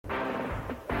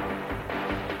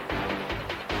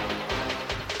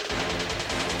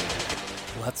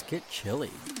Let's get chilly.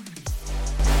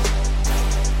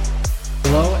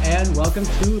 Hello and welcome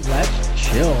to Let's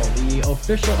Chill, the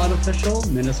official, unofficial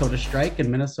Minnesota Strike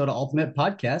and Minnesota Ultimate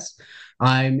podcast.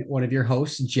 I'm one of your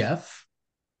hosts, Jeff.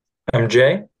 I'm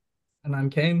Jay. And I'm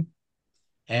Kane.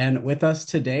 And with us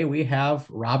today, we have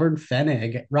Robyn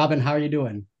Fennig. Robyn, how are you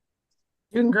doing?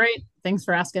 Doing great. Thanks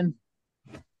for asking.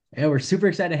 Yeah, we're super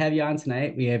excited to have you on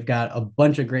tonight. We have got a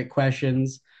bunch of great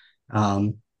questions.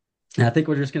 And I think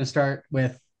we're just going to start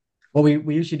with what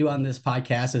we usually do on this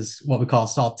podcast is what we call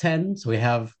Salt 10. So we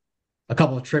have a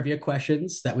couple of trivia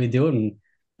questions that we do, and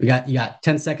you got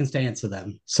 10 seconds to answer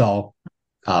them. So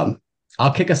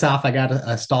I'll kick us off. I got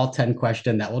a Stall 10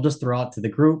 question that we'll just throw out to the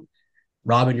group.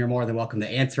 Robyn, you're more than welcome to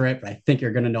answer it, but I think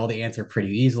you're going to know the answer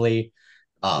pretty easily.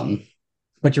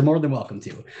 But you're more than welcome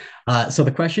to. So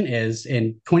the question is,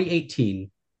 in 2018,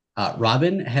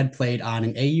 Robyn had played on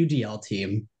an AUDL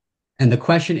team. And the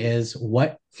question is,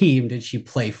 what team did she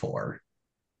play for?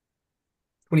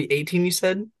 2018, you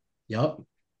said? Yep.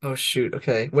 Oh, shoot.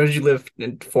 Okay. Where did you live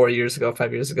 4 years ago,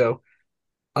 5 years ago?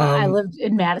 I lived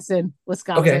in Madison,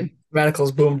 Wisconsin. Okay.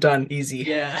 Radicals, boom, done, easy.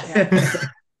 Yeah.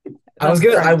 I was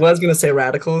gonna say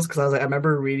Radicals because I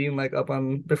remember reading up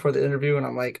on before the interview, and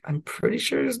I'm like, I'm pretty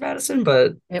sure it was Madison,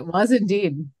 but It was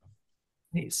indeed.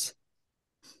 nice.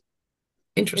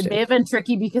 It Interesting. may have been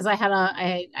tricky because I had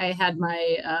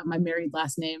my married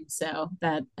last name, so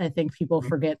that I think people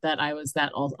forget that I was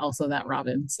that also that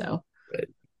Robyn. So Right.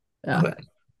 yeah. Okay.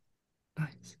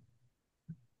 Nice.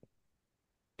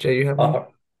 Jay, you have one?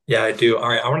 Yeah, I do. All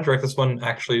right, I want to direct this one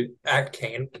actually at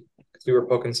Kane because we were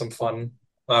poking some fun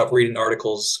reading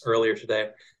articles earlier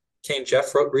today. Kane,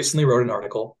 Jeff recently wrote an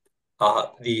article,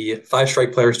 the 5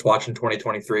 strike players to watch in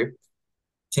 2023.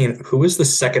 Kane, who was the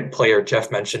second player Jeff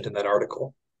mentioned in that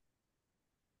article?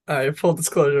 All right, full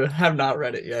disclosure, have not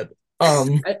read it yet.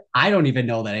 I don't even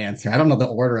know that answer. I don't know the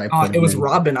order I put It was in.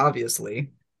 Robyn,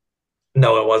 obviously.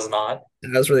 No, it was not.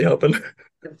 I was really hoping.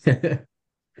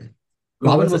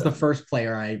 Robyn was the first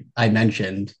player I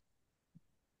mentioned.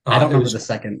 I don't remember the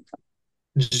second.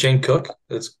 Jane Cook.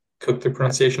 It's Cook, the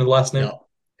pronunciation of the last name?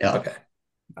 Yeah. Okay.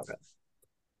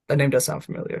 That name does sound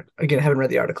familiar. Again, I haven't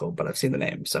read the article, but I've seen the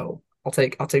name, so I'll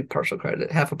take partial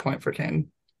credit. Half a point for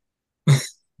Kane.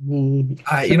 You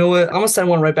know what? I'm gonna send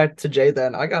one right back to Jay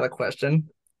then. I got a question.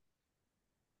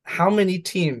 How many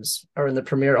teams are in the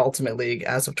Premier Ultimate League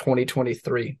as of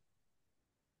 2023?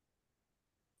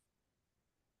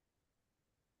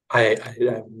 I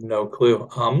have no clue.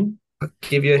 I'll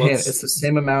give you a hint. It's the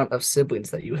same amount of siblings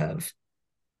that you have.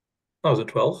 Oh, was it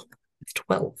 12? It's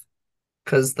 12.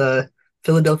 Because the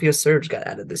Philadelphia Surge got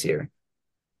added this year.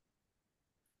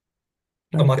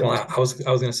 I'm not gonna lie. I was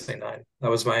gonna say 9. That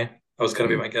was gonna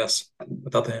be my guess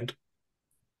without the hint.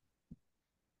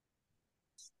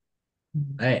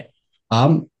 Right.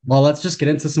 Well, let's just get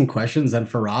into some questions then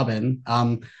for Robyn.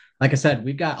 Like I said,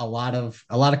 we've got a lot of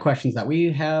questions that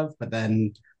we have, but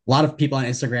then a lot of people on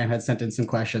Instagram had sent in some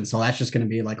questions, so that's just going to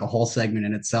be like a whole segment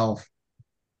in itself.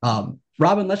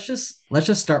 Robyn, let's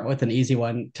just start with an easy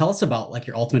one. Tell us about like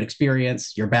your ultimate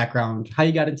experience, your background, how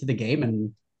you got into the game,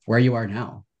 and where you are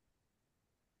now.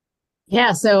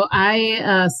 Yeah, so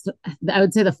I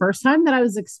would say the first time that I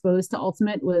was exposed to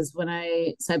Ultimate was when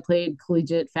I played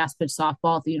collegiate fast pitch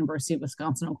softball at the University of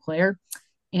Wisconsin-Eau Claire,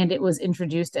 and it was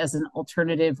introduced as an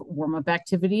alternative warm-up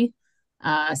activity.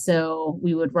 So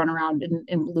we would run around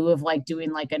in lieu of like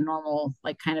doing like a normal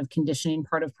like kind of conditioning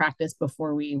part of practice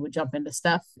before we would jump into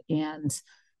stuff. And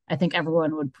I think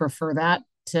everyone would prefer that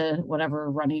to whatever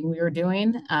running we were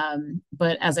doing.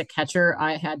 But as a catcher,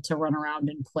 I had to run around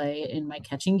and play in my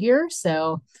catching gear.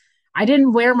 So I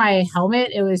didn't wear my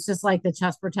helmet. It was just like the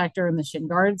chest protector and the shin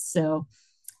guards. So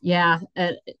yeah,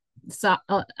 so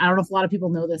I don't know if a lot of people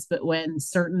know this, but when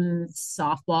certain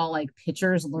softball like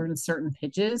pitchers learn certain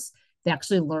pitches, they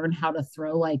actually learn how to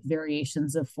throw like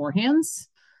variations of forehands.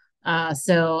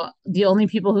 So the only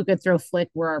people who could throw flick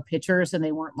were our pitchers, and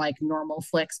they weren't like normal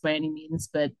flicks by any means,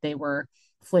 but they were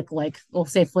flick like we'll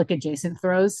say flick adjacent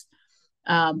throws.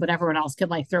 But everyone else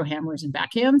could like throw hammers and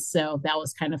backhands. So that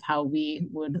was kind of how we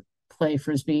would play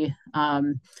frisbee.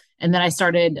 And then I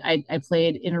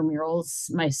played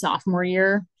intramurals my sophomore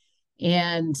year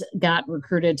and got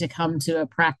recruited to come to a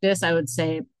practice. I would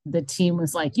say the team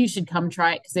was like, you should come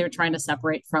try it because they were trying to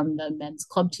separate from the men's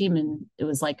club team. And it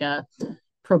was like a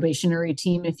probationary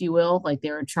team, if you will, like they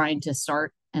were trying to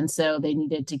start. And so they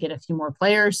needed to get a few more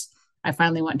players. I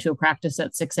finally went to a practice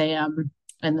at 6 a.m.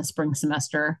 in the spring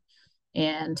semester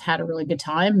and had a really good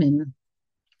time. And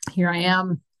here I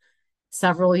am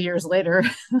several years later.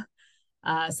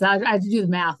 So I had to do the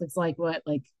math. It's like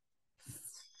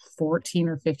 14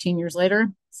 or 15 years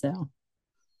later. So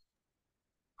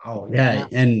Oh yeah, Yeah.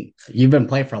 and you've been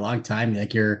playing for a long time.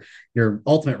 Like your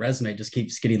ultimate resume just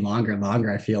keeps getting longer and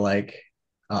longer. I feel like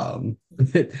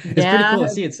it's pretty Yeah, cool to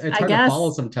see. It's I hard to follow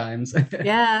guess. sometimes.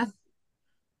 Yeah.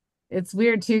 It's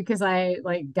weird too because I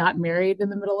like got married in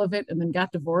the middle of it and then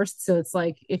got divorced. So it's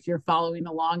like if you're following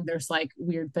along, there's like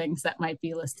weird things that might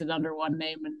be listed under one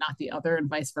name and not the other, and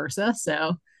vice versa.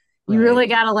 So you Right. really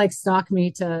gotta like stalk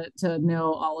me to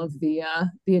know all of the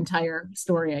entire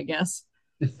story, I guess.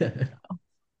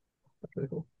 That's really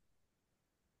cool.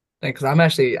 Because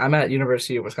I'm at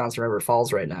University of Wisconsin River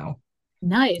Falls right now,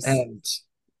 Nice. and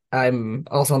I'm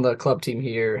also on the club team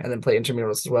here, and then play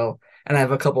intramurals as well. And I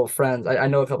have a couple of friends. I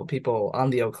know a couple of people on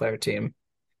the Eau Claire team.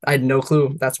 I had no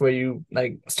clue that's where you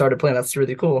like started playing. That's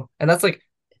really cool, and that's like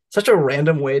such a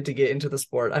random way to get into the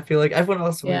sport. I feel like everyone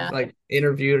else we've Yeah. like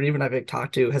interviewed or even I've like,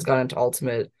 talked to has gone into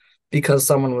ultimate because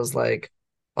someone was like,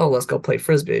 "Oh, let's go play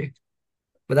frisbee."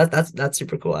 But that's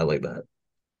super cool. I like that.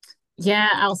 Yeah,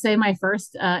 I'll say my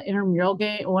first intramural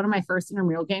game, one of my first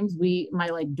intramural games, my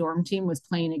like dorm team was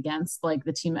playing against like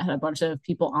the team that had a bunch of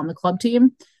people on the club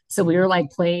team. So we were like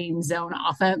playing zone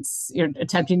offense, you're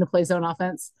attempting to play zone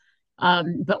offense.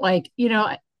 But like,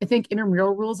 I think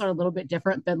intramural rules are a little bit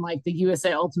different than like the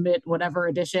USA Ultimate whatever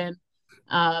edition.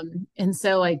 And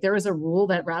so like there was a rule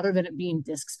that rather than it being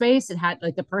disc space, it had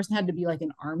like the person had to be like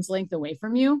an arm's length away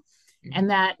from you.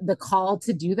 And that the call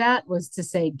to do that was to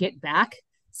say get back.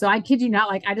 So I kid you not,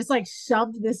 like I just like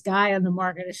shoved this guy on the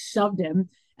mark. I just shoved him,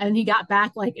 and he got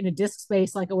back like in a disc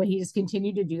space, like away. He just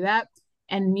continued to do that,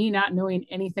 and me not knowing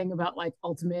anything about like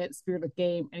ultimate spirit of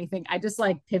game, anything, I just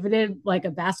like pivoted like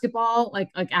a basketball, like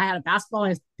I had a basketball,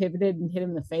 and I pivoted and hit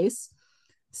him in the face.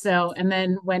 So and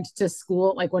then went to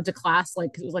school, like went to class,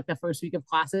 like it was like the first week of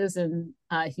classes, and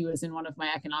he was in one of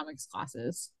my economics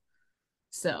classes.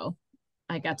 So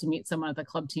I got to meet someone at the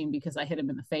club team because I hit him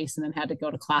in the face and then had to go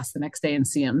to class the next day and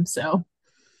see him. So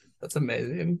That's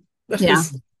amazing. That yeah.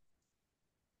 is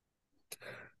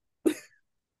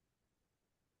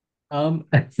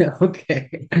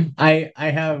Okay. I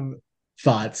have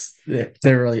thoughts. They're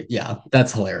really, yeah,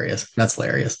 that's hilarious. That's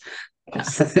hilarious.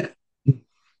 Yeah.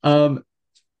 Um,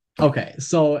 okay,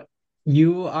 so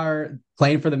you are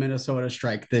playing for the Minnesota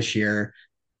Strike this year.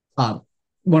 Um,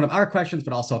 One of our questions,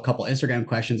 but also a couple Instagram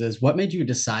questions, is what made you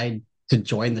decide to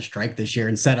join the Strike this year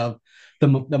instead of the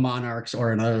Monarchs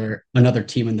or another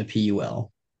team in the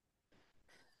PUL?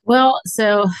 Well,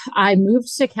 so I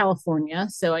moved to California,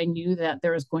 so I knew that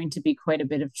there was going to be quite a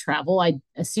bit of travel. I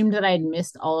assumed that I had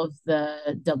missed all of the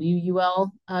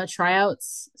WUL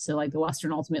tryouts. So, like the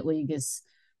Western Ultimate League is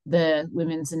the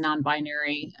women's and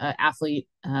non-binary athlete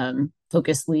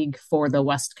focused league for the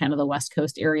West, kind of the West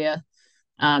Coast area.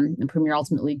 The Premier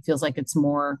Ultimate League feels like it's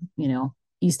more,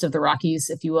 east of the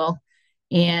Rockies, if you will.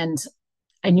 And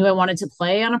I knew I wanted to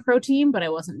play on a pro team, but I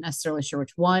wasn't necessarily sure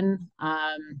which one.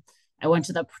 I went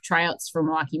to the tryouts for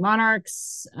Milwaukee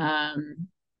Monarchs.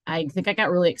 I think I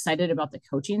got really excited about the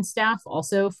coaching staff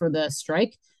also for the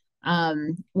strike.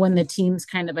 When the teams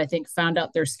kind of, I think, found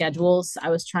out their schedules, I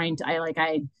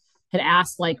had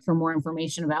asked like for more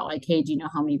information about like, hey, do you know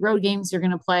how many road games you're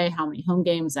going to play? How many home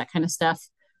games? That kind of stuff.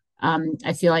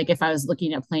 I feel like if I was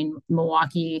looking at playing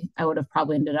Milwaukee, I would have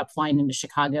probably ended up flying into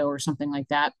Chicago or something like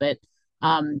that. But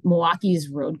Milwaukee's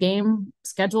road game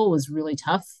schedule was really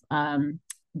tough.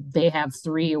 They have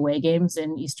 3 away games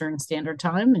in Eastern Standard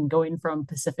Time, and going from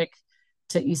Pacific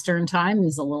to Eastern Time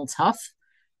is a little tough.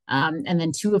 And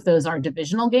then 2 of those are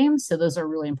divisional games, so those are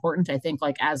really important. I think,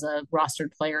 like as a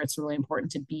rostered player, it's really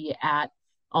important to be at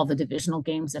all the divisional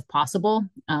games if possible,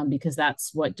 because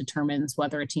that's what determines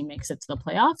whether a team makes it to the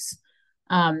playoffs.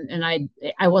 And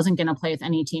I wasn't going to play with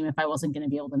any team if I wasn't going to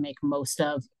be able to make most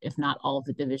of, if not all of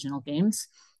the divisional games.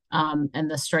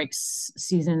 And the strikes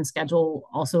season schedule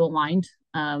also aligned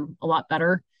a lot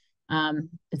better.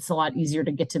 It's a lot easier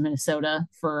to get to Minnesota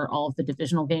for all of the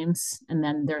divisional games. And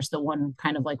then there's the one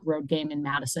kind of like road game in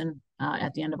Madison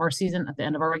at the end of our season, at the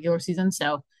end of our regular season.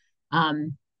 So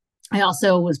I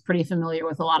also was pretty familiar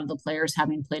with a lot of the players,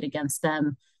 having played against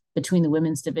them between the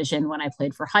women's division when I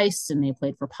played for Heist and they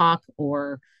played for Pop,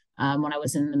 or when I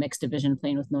was in the mixed division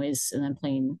playing with Noise and then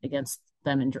playing against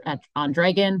them on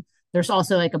Dragon. There's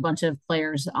also like a bunch of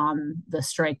players on the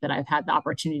strike that I've had the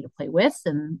opportunity to play with,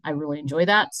 and I really enjoy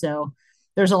that. So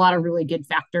there's a lot of really good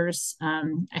factors.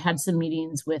 I had some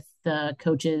meetings with the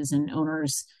coaches and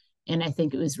owners, and I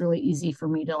think it was really easy for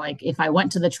me to, like, if I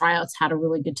went to the tryouts, had a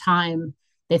really good time,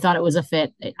 they thought it was a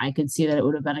fit, I could see that it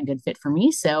would have been a good fit for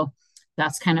me. So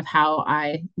that's kind of how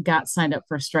I got signed up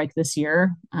for Strike this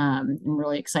year. I'm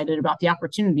really excited about the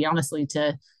opportunity, honestly,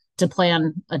 to play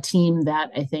on a team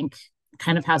that I think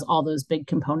kind of has all those big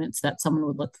components that someone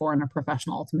would look for in a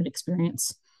professional ultimate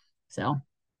experience. So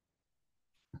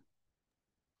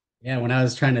Yeah, when I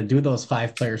was trying to do those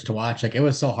 5 players to watch, like it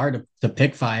was so hard to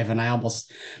pick 5, and I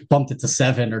almost bumped it to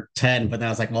 7 or 10. But then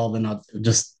I was like, well, then I'll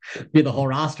just be the whole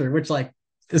roster, which like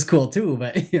is cool too.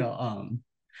 But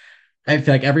I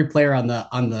feel like every player on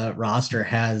the roster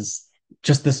has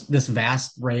just this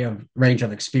vast range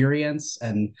of experience,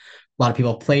 and a lot of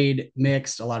people played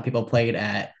mixed. A lot of people played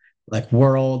at like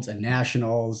worlds and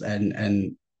nationals,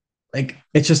 and like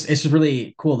it's just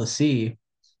really cool to see.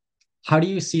 How do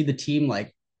you see the team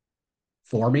like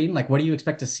forming? Like, what do you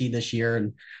expect to see this year?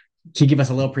 And can you give us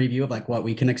a little preview of like what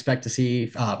we can expect to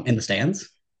see in the stands?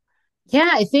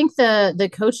 yeah, I think the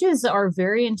coaches are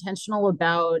very intentional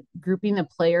about grouping the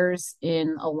players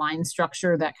in a line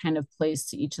structure that kind of plays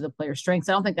to each of the players' strengths.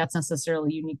 I don't think that's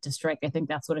necessarily unique to Strike. I think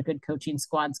that's what a good coaching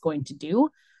squad's going to do.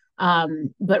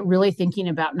 But really thinking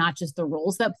about not just the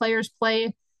roles that players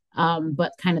play,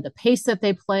 but kind of the pace that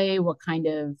they play, what kind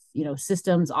of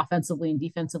systems offensively and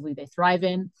defensively they thrive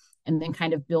in, and then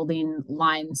kind of building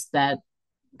lines that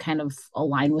kind of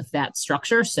align with that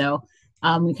structure. So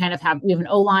we have an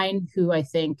O line who I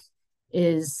think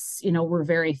is, we're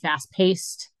very fast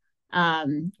paced. I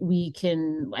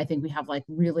think we have like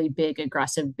really big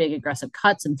aggressive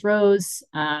cuts and throws,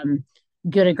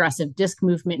 good aggressive disc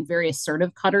movement, very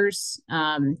assertive cutters,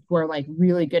 who are like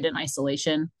really good in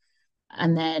isolation.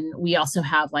 And then we also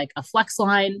have like a flex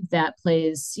line that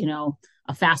plays,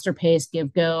 a faster pace,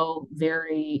 give go,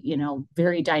 very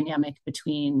dynamic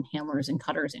between handlers and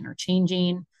cutters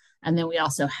interchanging. And then we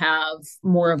also have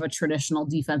more of a traditional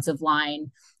defensive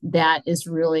line that is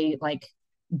really like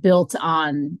built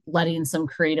on letting some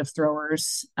creative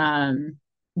throwers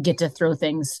get to throw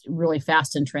things really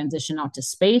fast and transition out to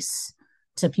space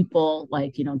to people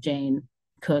like, Jane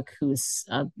Cook, who's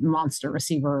a monster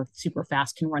receiver, super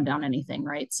fast, can run down anything,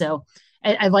 right? So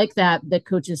I like that the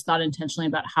coaches thought intentionally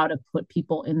about how to put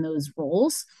people in those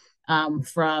roles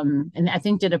and I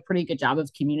think did a pretty good job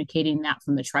of communicating that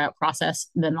from the tryout process,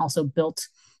 and then also built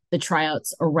the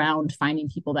tryouts around finding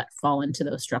people that fall into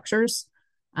those structures.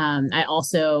 I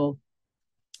also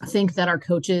think that our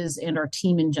coaches and our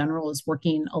team in general is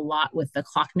working a lot with the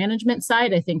clock management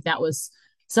side. I think that was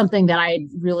something that I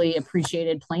really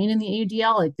appreciated playing in the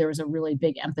AUDL. Like there was a really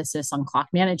big emphasis on clock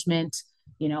management,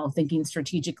 thinking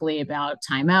strategically about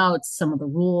timeouts, some of the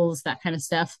rules, that kind of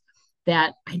stuff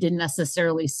that I didn't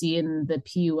necessarily see in the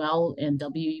PUL and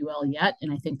WUL yet.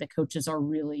 And I think the coaches are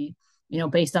really,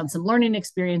 based on some learning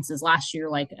experiences last year,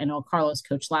 like I know Carlos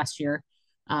coached last year.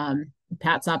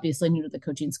 Pat's obviously new to the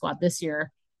coaching squad this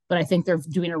year, but I think they're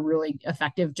doing a really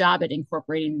effective job at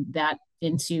incorporating that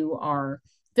into our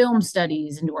film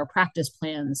studies, into our practice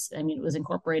plans. I mean, it was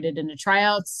incorporated into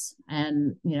tryouts,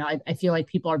 and I feel like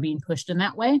people are being pushed in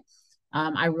that way.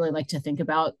 I really like to think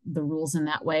about the rules in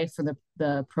that way for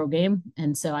the pro game,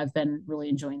 and so I've been really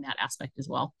enjoying that aspect as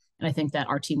well. And I think that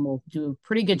our team will do a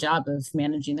pretty good job of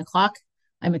managing the clock.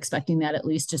 I'm expecting that, at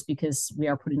least just because we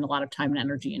are putting a lot of time and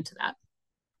energy into that.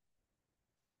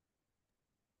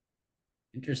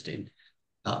 Interesting.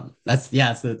 That's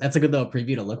a good little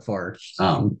preview to look for.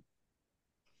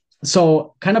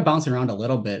 So kind of bouncing around a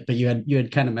little bit, but you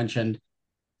had kind of mentioned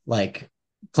like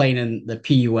playing in the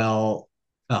PUL,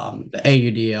 the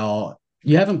AUDL.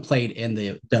 You haven't played in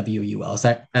the WUL. Is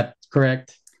that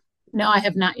correct? No, I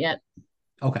have not yet.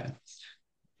 Okay.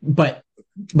 But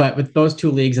with those 2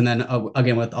 leagues, and then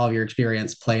again with all of your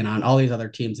experience playing on all these other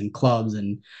teams and clubs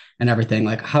and everything,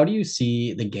 like how do you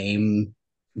see the game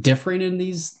differing in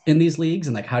these leagues,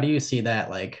 and like how do you see that,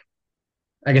 like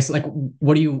I guess like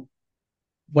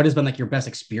what has been like your best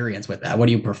experience with that? What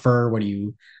do you prefer? What do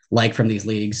you like from these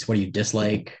leagues? What do you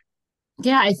dislike?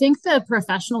 Yeah, I think the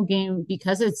professional game,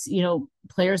 because it's,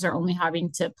 players are only having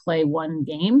to play one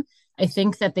game, I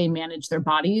think that they manage their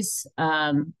bodies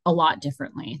a lot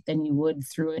differently than you would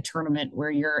through a tournament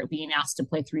where you're being asked to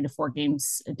play 3 to 4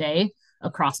 games a day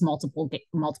across multiple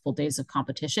days of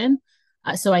competition.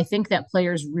 So I think that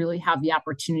players really have the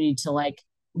opportunity to like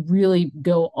really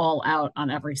go all out on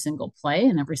every single play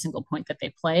and every single point that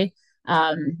they play.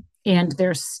 And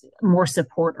there's more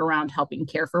support around helping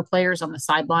care for players on the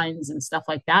sidelines and stuff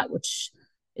like that, which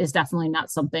is definitely not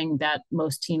something that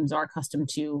most teams are accustomed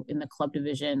to in the club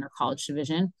division or college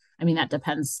division. I mean, that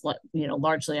depends,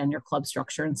 largely on your club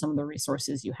structure and some of the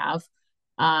resources you have.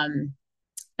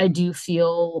 I do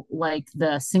feel like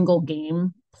the single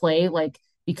game play, like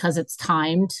because it's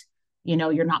timed,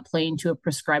 you're not playing to a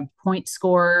prescribed point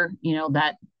score,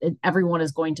 that everyone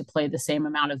is going to play the same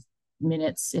amount of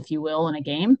minutes, if you will, in a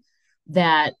game,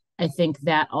 that I think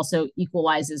that also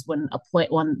equalizes when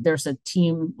there's a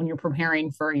team, when you're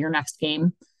preparing for your next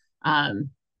game.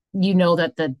 You know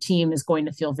that the team is going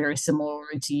to feel very similar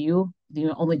to you.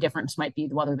 The only difference might be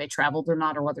whether they traveled or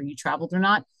not, or whether you traveled or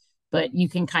not. But you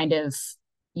can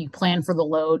you plan for the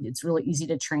load. It's really easy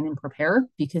to train and prepare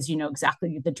because you know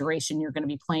exactly the duration you're going to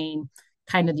be playing,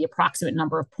 kind of the approximate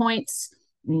number of points.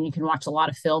 And you can watch a lot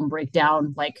of film, break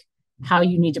down like how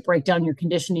you need to break down your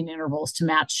conditioning intervals to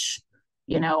match,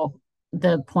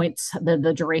 the points,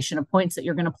 the duration of points that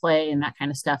you're going to play and that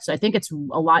kind of stuff. So I think it's a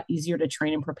lot easier to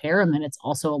train and prepare. And then it's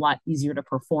also a lot easier to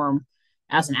perform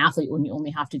as an athlete when you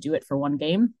only have to do it for one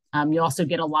game. You also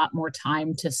get a lot more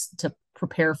time to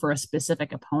prepare for a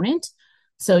specific opponent.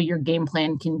 So your game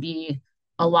plan can be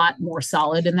a lot more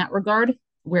solid in that regard.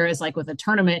 Whereas like with a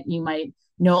tournament, you might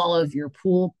know all of your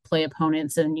pool play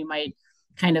opponents and you might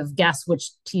kind of guess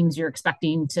which teams you're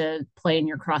expecting to play in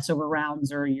your crossover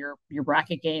rounds or your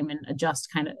bracket game and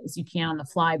adjust kind of as you can on the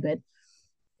fly. But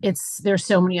there's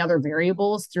so many other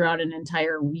variables throughout an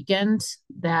entire weekend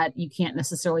that you can't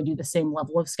necessarily do the same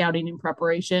level of scouting and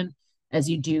preparation as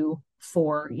you do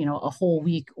for, a whole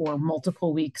week or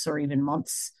multiple weeks or even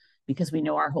months, because we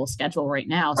know our whole schedule right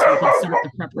now. So we can start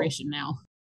the preparation now.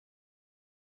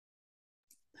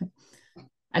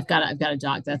 I've got a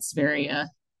dog that's very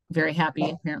happy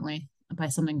apparently by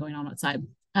something going on outside.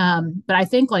 But I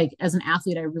think like as an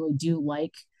athlete, I really do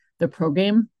like the pro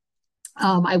game.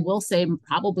 I will say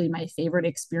probably my favorite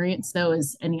experience though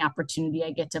is any opportunity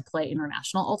I get to play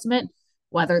international ultimate,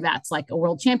 whether that's like a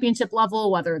world championship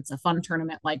level, whether it's a fun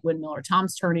tournament like Windmill or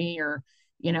Tom's tourney, or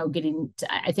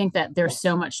I think that there's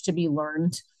so much to be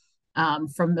learned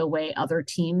from the way other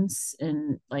teams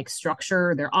and like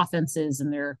structure their offenses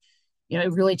and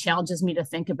it really challenges me to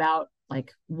think about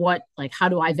how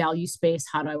do I value space?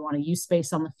 How do I want to use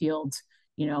space on the field?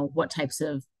 What types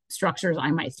of structures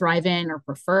I might thrive in or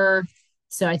prefer.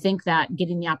 So I think that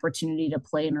getting the opportunity to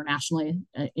play internationally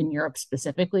in Europe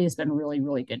specifically has been really,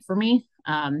 really good for me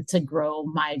to grow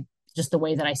just the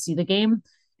way that I see the game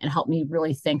and help me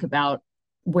really think about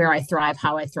where I thrive,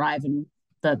 how I thrive, and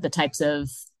the types of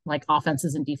like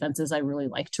offenses and defenses I really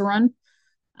like to run.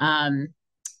 I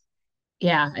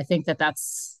think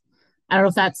I don't know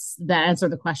if that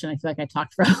answered the question. I feel like I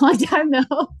talked for a long time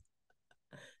though.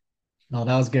 No,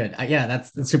 that was good.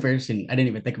 That's super interesting. I didn't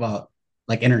even think about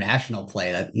like international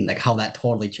play, that like how that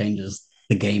totally changes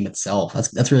the game itself.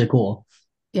 That's really cool.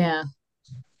 Yeah.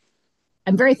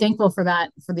 I'm very thankful for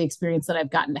the experience that I've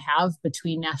gotten to have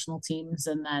between national teams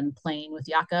and then playing with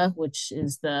Yaka, which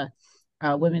is the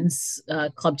women's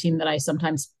club team that I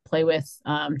sometimes play with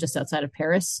just outside of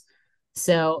Paris.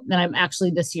 So then I'm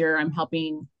actually this year I'm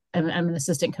an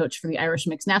assistant coach for the Irish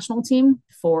mixed national team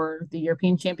for the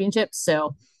European Championships.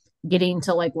 So getting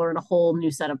to like learn a whole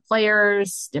new set of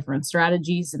players, different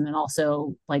strategies, and then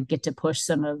also like get to push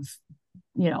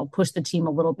push the team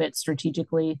a little bit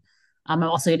strategically. I'm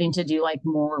also getting to do like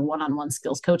more one-on-one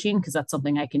skills coaching because that's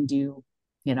something I can do,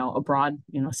 abroad,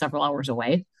 several hours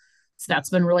away. So that's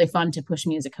been really fun to push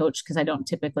me as a coach because I don't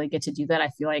typically get to do that. I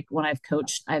feel like when I've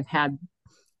coached,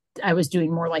 I was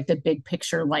doing more like the big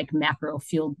picture, like macro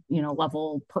field,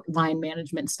 level line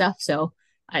management stuff. So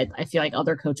I feel like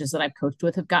other coaches that I've coached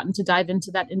with have gotten to dive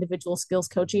into that individual skills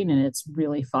coaching. And it's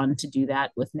really fun to do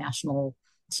that with national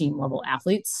team level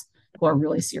athletes who are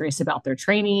really serious about their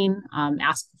training,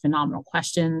 ask phenomenal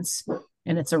questions.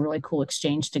 And it's a really cool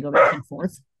exchange to go back and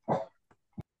forth.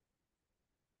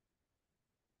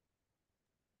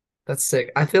 That's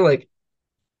sick. I feel like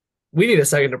we need a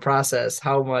second to process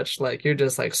how much like you're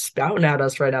just like spouting at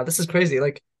us right now. This is crazy.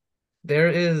 Like there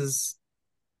is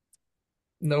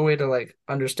no way to like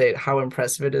understate how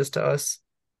impressive it is to us,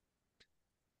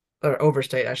 or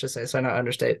overstate, I should say, so not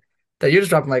understate. That you're just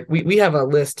dropping like we have a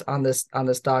list on this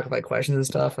doc of like questions and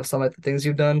stuff of some of the things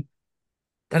you've done.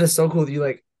 That is so cool that you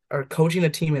like are coaching a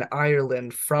team in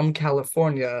Ireland from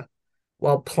California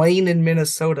while playing in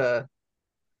Minnesota.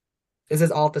 Is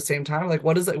this all at the same time? Like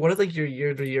what is like your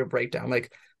year to year breakdown?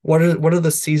 Like what are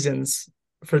the seasons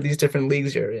for these different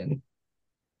leagues you're in?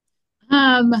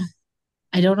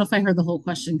 I don't know if I heard the whole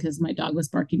question because my dog was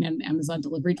barking at an Amazon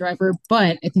delivery driver,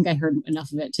 but I think I heard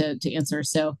enough of it to answer.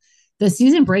 So the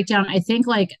season breakdown, I think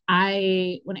when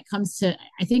it comes to,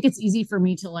 I think it's easy for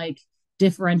me to like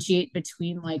differentiate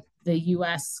between like the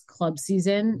US club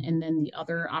season and then the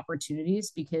other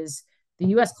opportunities, because the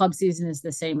US club season is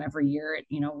the same every year. It,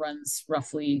 runs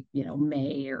roughly,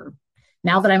 May, or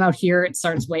now that I'm out here, it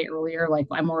starts way earlier. Like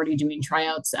I'm already doing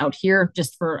tryouts out here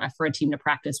just for a team to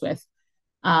practice with.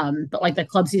 But like the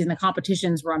club season, the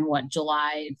competitions run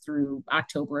July through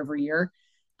October every year.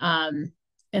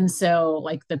 And so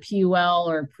like the PUL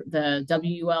or the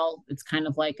WUL, it's kind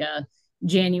of like a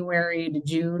January to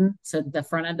June. So the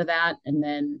front end of that. And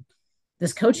then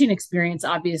this coaching experience,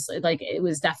 obviously, like it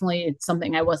was definitely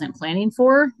something I wasn't planning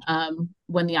for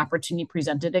when the opportunity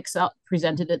presented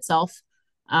itself.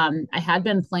 I had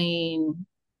been playing,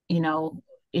 you know,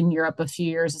 in Europe a few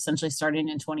years, essentially starting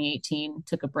in 2018,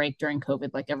 took a break during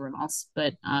COVID like everyone else,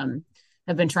 but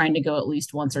have been trying to go at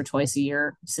least once or twice a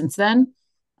year since then.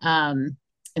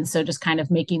 And so just kind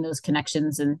of making those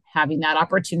connections and having that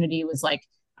opportunity was like,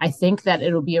 I think that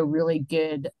it'll be a really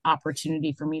good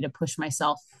opportunity for me to push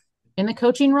myself in the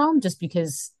coaching realm, just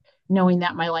because knowing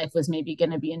that my life was maybe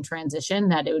going to be in transition,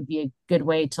 that it would be a good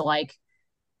way to like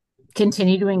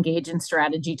continue to engage in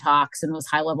strategy talks and those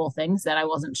high level things that I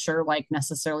wasn't sure like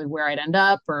necessarily where I'd end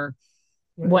up or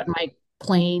what my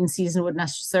playing season would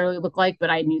necessarily look like. But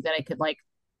I knew that I could like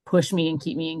push me and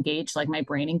keep me engaged, like my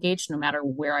brain engaged, no matter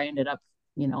where I ended up,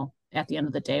 at the end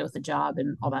of the day with the job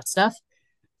and all that stuff.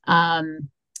 And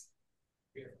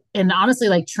honestly,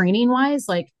 like training wise,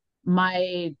 like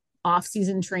my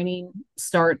off-season training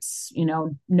starts,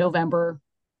 November,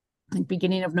 like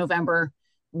beginning of November.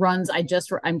 Runs, I'm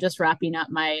just wrapping up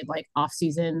my like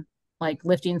off-season like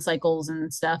lifting cycles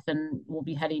and stuff, and we'll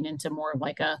be heading into more of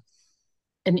like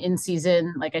an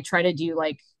in-season. Like I try to do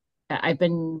like I've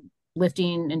been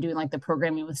lifting and doing like the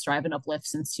programming with Strive and Uplift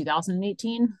since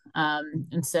 2018.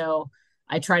 And so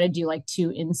I try to do like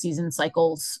 2 in-season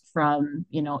cycles from,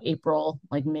 April,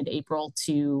 like mid-April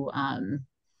to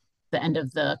the end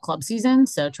of the club season.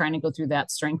 So trying to go through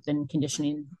that strength and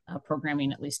conditioning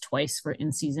programming at least twice for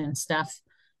in-season stuff.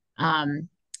 And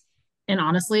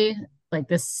honestly, like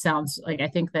this sounds like I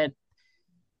think that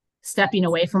stepping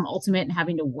away from Ultimate and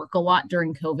having to work a lot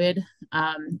during COVID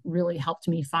really helped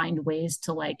me find ways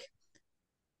to like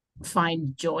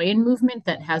find joy in movement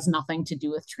that has nothing to do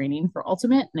with training for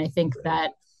Ultimate. And I think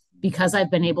that because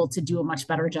I've been able to do a much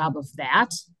better job of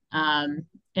that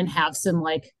and have some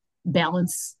like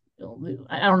balance.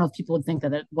 I don't know if people would think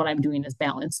that what I'm doing is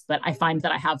balanced, but I find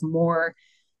that I have more,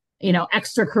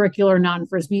 extracurricular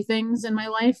non-frisbee things in my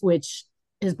life, which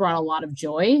has brought a lot of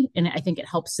joy. And I think it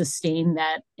helps sustain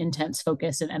that intense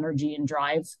focus and energy and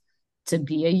drive to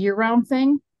be a year-round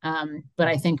thing. But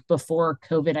I think before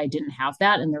COVID, I didn't have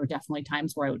that. And there were definitely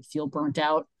times where I would feel burnt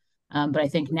out. But I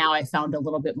think now I found a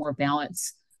little bit more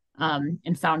balance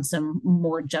and found some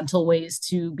more gentle ways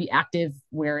to be active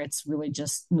where it's really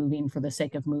just moving for the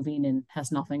sake of moving and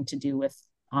has nothing to do with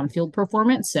on-field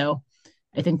performance. So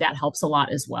I think that helps a lot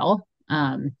as well.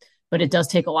 But it does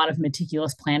take a lot of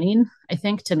meticulous planning, I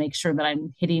think, to make sure that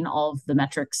I'm hitting all of the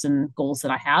metrics and goals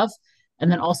that I have, and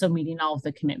then also meeting all of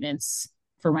the commitments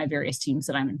for my various teams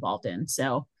that I'm involved in.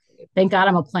 So thank God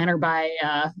I'm a planner by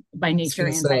nature.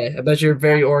 I bet you're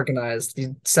very organized.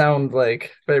 You sound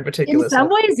like very meticulous. In some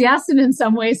ways, yes, and in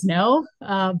some ways, no.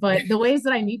 But the ways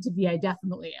that I need to be, I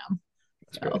definitely am.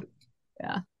 So,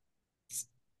 yeah.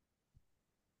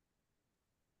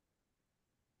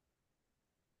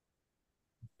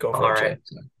 Go for it.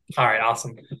 All right,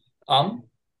 awesome.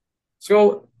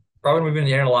 So Robyn, we've been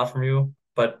hearing a lot from you,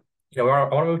 but I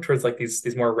want to move towards like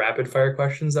these more rapid fire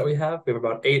questions that we have. We have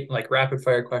about 8 like rapid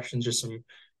fire questions, just some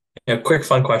quick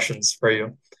fun questions for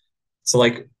you. So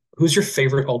like, who's your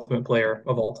favorite Ultimate player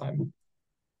of all time?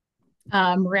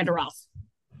 Miranda Ralph.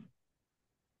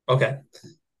 Okay.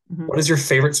 Mm-hmm. What is your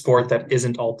favorite sport that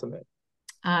isn't Ultimate?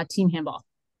 Team handball.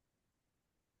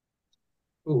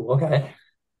 Ooh, okay.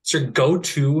 It's your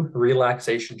go-to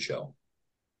relaxation show.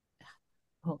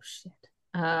 Oh shit.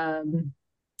 Don't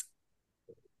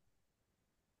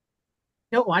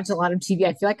watch a lot of TV.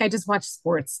 I feel like I just watch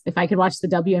sports. If I could watch the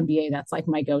WNBA, that's like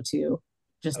my go-to.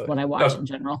 Just what I watch in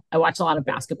general. I watch a lot of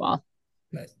basketball.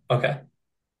 Nice. Okay.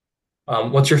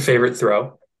 What's your favorite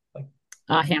throw?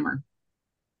 Hammer.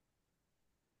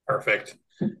 Perfect.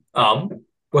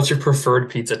 What's your preferred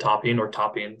pizza topping or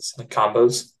toppings, like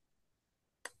combos?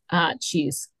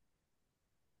 Cheese.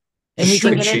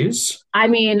 Straight cheese? I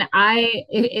mean,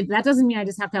 that doesn't mean I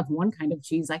just have to have one kind of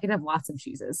cheese. I could have lots of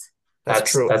cheeses.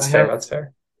 That's true. That's fair. That's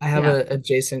fair. I have an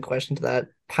adjacent question to that.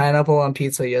 Pineapple on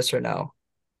pizza, yes or no?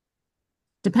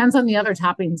 Depends on the other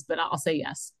toppings, but I'll say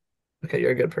yes. Okay,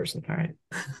 you're a good person. All right.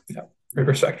 Yeah.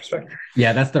 Respect.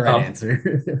 Yeah, that's the right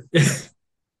answer.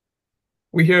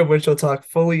 We here at Winchell Talk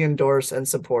fully endorse and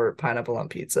support pineapple on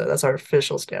pizza. That's our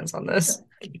official stance on this.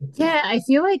 Yeah, I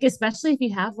feel like especially if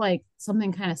you have like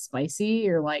something kind of spicy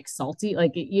or like salty,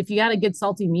 like if you got a good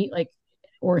salty meat, like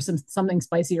or something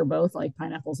spicy or both, like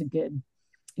pineapple's a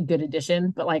good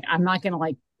addition. But like I'm not gonna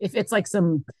like if it's like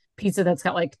some pizza that's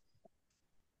got like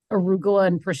arugula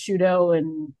and prosciutto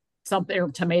and something or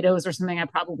tomatoes or something, I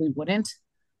probably wouldn't.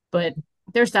 but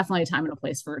there's definitely a time and a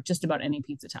place for just about any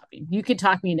pizza topping. You could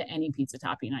talk me into any pizza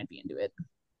topping, I'd be into it.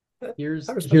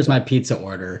 Here's my pizza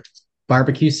order: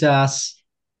 barbecue sauce,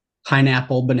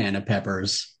 pineapple, banana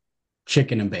peppers,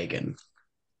 chicken and bacon.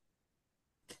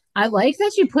 I like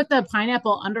that you put the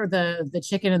pineapple under the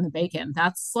chicken and the bacon.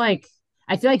 That's like,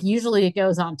 I feel like usually it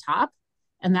goes on top.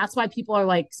 And that's why people are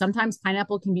like, sometimes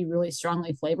pineapple can be really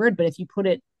strongly flavored, but if you put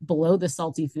it below the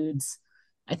salty foods,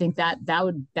 I think that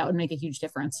would make a huge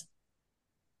difference.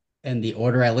 And the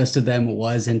order I listed them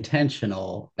was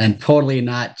intentional and totally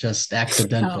not just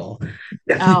accidental.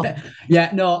 Oh.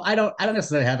 Yeah, no, I don't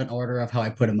necessarily have an order of how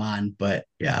I put them on, but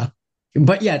yeah.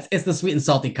 But yeah, it's the sweet and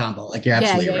salty combo. Like you're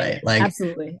absolutely right. Like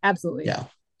absolutely. yeah.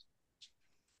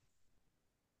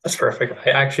 That's perfect.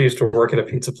 I actually used to work at a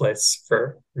pizza place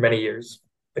for many years,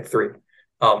 like 3.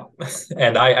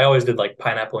 And I always did like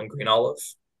pineapple and green olive.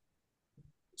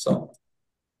 So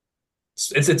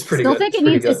it's pretty Still good. think It's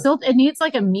pretty good. it needs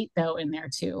like a meat though in there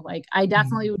too. Like I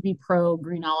definitely would be pro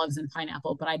green olives and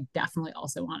pineapple, but I definitely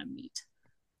also want a meat.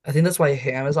 I think that's why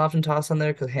ham is often tossed on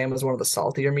there because ham is one of the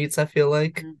saltier meats, I feel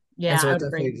like. Yeah, And so I it would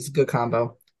definitely agree. is a good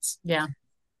combo. Yeah.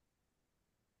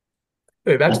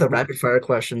 Anyway, back to the rapid fire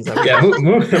questions that we Yeah,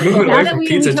 moving Now away that from we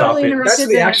pizza totally toppings. That's interrupted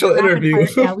the actual rapid interview.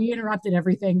 fire. Yeah, we interrupted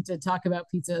everything to talk about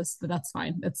pizzas, but that's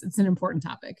fine. It's an important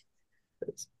topic.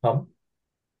 The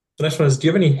next one is, do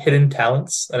you have any hidden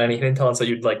talents and any hidden talents that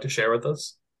you'd like to share with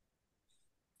us?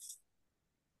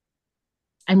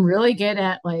 I'm really good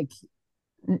at like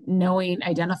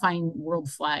identifying world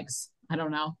flags. I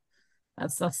don't know.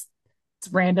 That's it's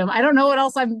random. I don't know what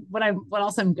else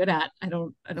I'm good at. I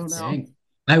don't know. Dang.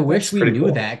 I wish That's we pretty knew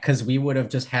cool. that because we would have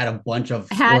just had a bunch of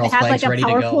Had world had like flags a ready to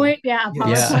go. PowerPoint, yeah, a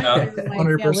Yes, PowerPoint. Yeah.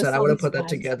 Where you're like, yeah, 100%. list I all would have these put that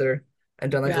flags. together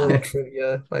and done like a Yeah, little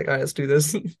trivia. Like, all right, let's do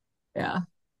this. yeah.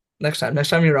 Next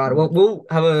time you're on, we'll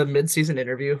have a mid-season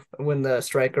interview when the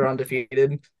strike are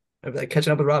undefeated. I'll be like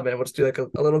catching up with Robyn. We'll just do like a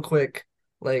little quick,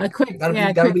 A like quick,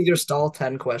 that'll be your stall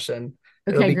 10 question.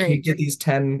 It'll Okay, be, can you great. get these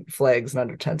 10 flags in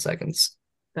under 10 seconds?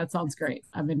 That sounds great.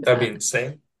 I'm into That'd be that.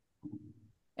 insane.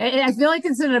 I feel like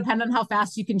it's going to depend on how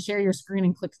fast you can share your screen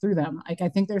and click through them. Like I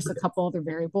think there's a couple other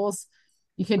variables.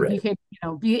 You Right. could,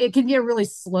 it can be a really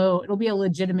slow, it'll be a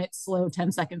legitimate slow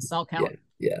 10-second stall count.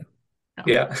 Yeah.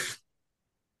 Yeah.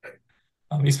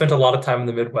 You spent a lot of time in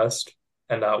the Midwest,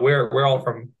 and we're all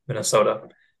from Minnesota.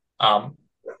 Do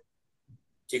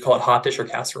you call it hot dish or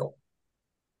casserole?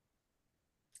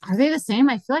 Are they the same?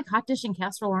 I feel like hot dish and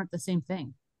casserole aren't the same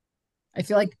thing. I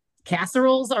feel like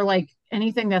casseroles are like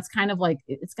anything that's kind of like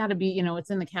it's got to be, it's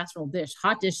in the casserole dish.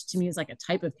 Hot dish to me is like a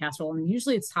type of casserole, and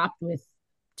usually it's topped with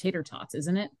tater tots,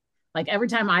 isn't it? Like every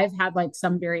time I've had like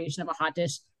some variation of a hot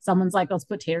dish, someone's like, let's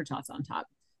put tater tots on top.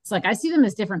 It's like I see them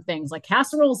as different things. Like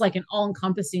casserole is like an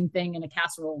all-encompassing thing in a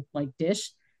casserole like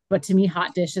dish, but to me,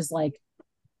 hot dish is like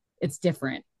it's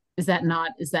different. Is that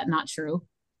not true?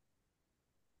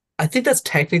 I think that's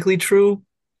technically true,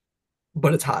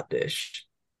 but it's hot dish.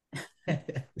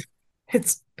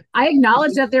 It's I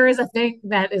acknowledge that there is a thing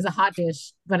that is a hot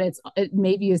dish, but it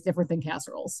maybe is different than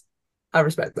casseroles. I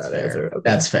respect that answer. Okay.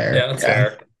 That's fair. Yeah, that's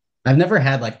fair. I've never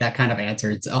had like that kind of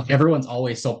answer. Everyone's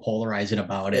always so polarizing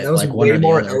about it. That was like one way or the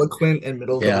more other. eloquent and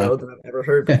middle of the road than I've ever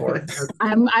heard before.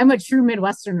 I'm a true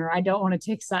Midwesterner. I don't want to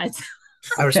take sides.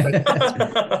 I respect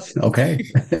that. Okay.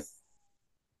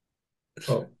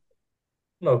 Oh,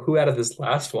 no, who added this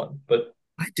last one? But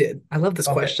I did. I love this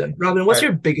Okay. question. Robyn, what's All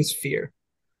right. your biggest fear?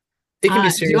 It can be Do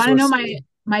you serious want to or know silly.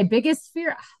 my biggest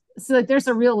fear? So like there's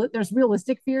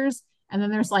realistic fears, and then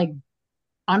there's like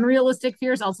unrealistic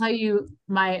fears. I'll tell you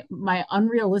my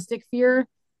unrealistic fear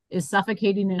is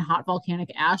suffocating in hot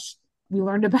volcanic ash. We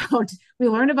learned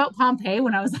about Pompeii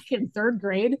when I was like in third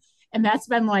grade, and that's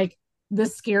been like the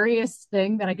scariest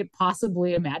thing that I could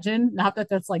possibly imagine. Not that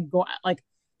that's like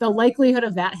the likelihood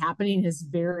of that happening is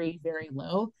very, very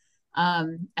low.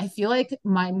 I feel like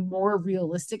my more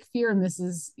realistic fear, and this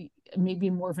is maybe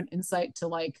more of an insight to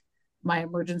like my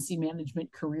emergency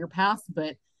management career path,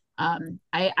 but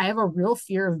I have a real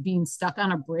fear of being stuck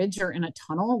on a bridge or in a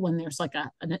tunnel when there's like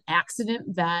an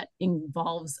accident that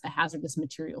involves a hazardous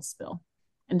material spill,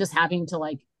 and just having to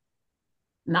like,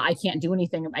 not I can't do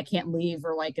anything, I can't leave,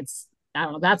 or like it's I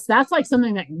don't know. That's like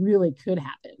something that really could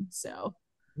happen. So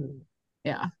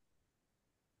yeah.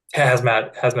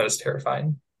 hazmat is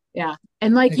terrifying. Yeah.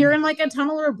 And like you're in like a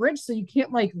tunnel or a bridge, so you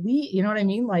can't like leave, you know what I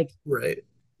mean? Like, Right.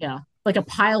 yeah, like a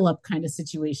pile up kind of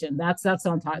situation. That's what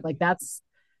I'm talking. Like that's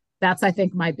I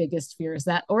think my biggest fear is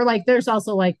that, or like there's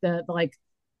also like the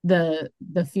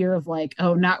fear of like,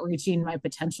 oh, not reaching my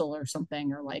potential or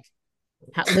something, or like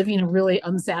living a really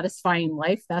unsatisfying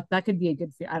life. That could be a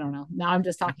good fear. I don't know. Now I'm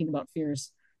just talking about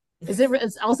fears.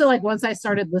 It's also like once I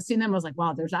started listing them, I was like,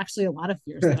 wow, there's actually a lot of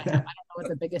fears that I have. I don't know what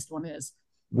the biggest one is.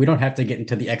 We don't have to get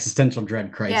into the existential dread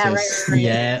Yeah, crisis right.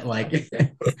 yet. Like Yeah,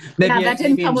 that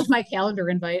didn't maybe come in, with my calendar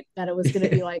invite that it was going to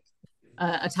be like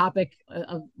a topic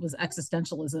of was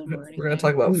existentialism or We're gonna anything.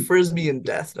 talk about frisbee and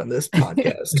death on this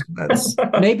podcast. That's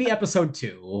maybe episode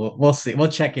 2. We'll see. We'll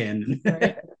check in.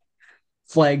 Right.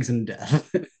 Flags and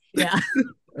death. Yeah.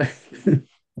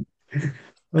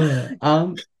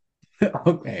 um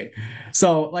okay.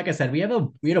 So like I said, we had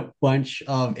a bunch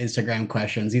of Instagram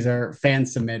questions. These are fan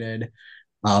submitted.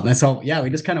 And so yeah,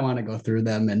 we just kind of want to go through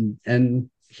them and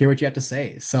hear what you have to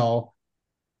say. So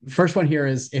first one here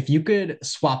is, if you could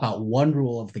swap out one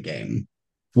rule of the game,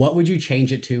 what would you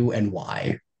change it to and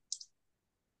why?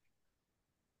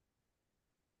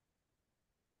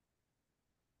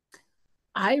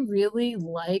 I really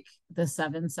like the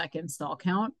 7 second stall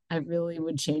count. I really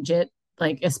would change it.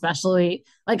 Like, especially,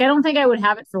 like, I don't think I would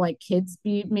have it for like kids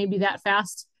be maybe that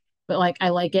fast, but like, I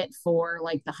like it for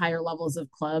like the higher levels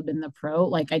of club and the pro.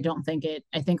 Like, I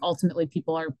think ultimately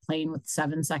people are playing with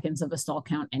 7 seconds of a stall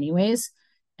count anyways.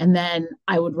 And then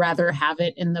I would rather have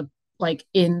it in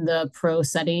the pro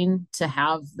setting to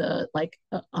have the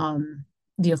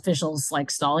officials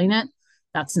like stalling it.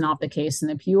 That's not the case in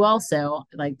the PUL. So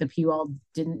like the PUL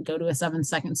didn't go to a 7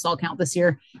 second stall count this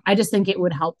year. I just think it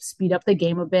would help speed up the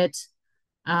game a bit.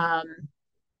 Um,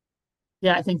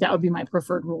 yeah, I think that would be my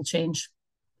preferred rule change.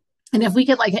 And if we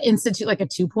could like institute like a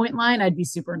 2 point line, I'd be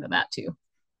super into that too.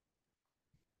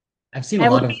 I've seen a I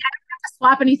lot would of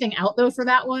swap anything out though for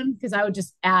that one because I would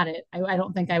just add it. I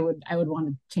don't think I would want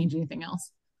to change anything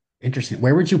else. interesting.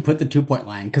 Where would you put the 2 point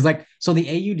line? Because like so the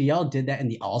AUDL did that in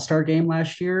the All-Star game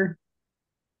last year,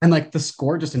 and like the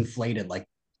score just inflated like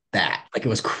that. Like it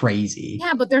was crazy.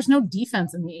 Yeah, but there's no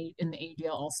defense in the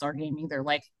ADL All Star game either.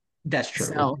 Like, That's true.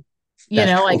 so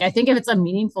That's true. like I think if it's a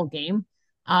meaningful game,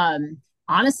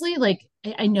 honestly, like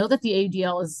I know that the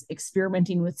ADL is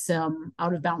experimenting with some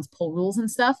out of bounds pull rules and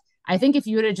stuff. I think if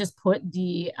you would have just put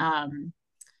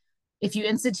if you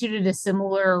instituted a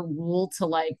similar rule to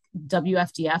like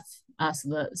WFDF,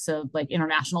 so like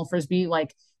international frisbee,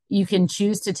 like you can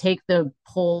choose to take the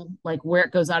pull like where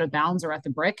it goes out of bounds or at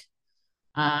the brick,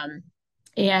 um,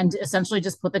 and essentially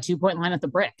just put the 2 point line at the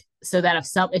brick, so that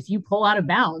if you pull out of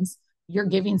bounds, you're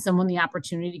giving someone the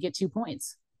opportunity to get 2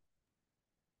 points,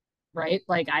 right?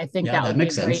 Like I think Yeah, that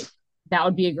makes sense. that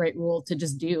would be a great rule to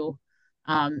just do.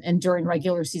 And during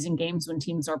regular season games when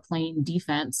teams are playing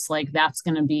defense, like that's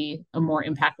going to be a more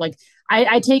impact. Like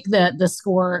I take the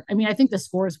score. I mean, I think the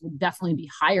scores would definitely be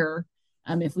higher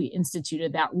if we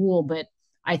instituted that rule, but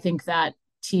I think that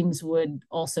teams would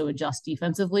also adjust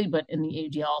defensively. But in the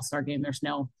AGL All-Star game, there's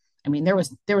no. I mean, there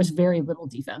was very little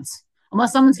defense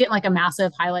unless someone's getting like a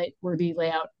massive highlight worthy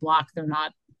layout block. They're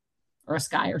not, or a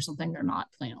sky or something. They're not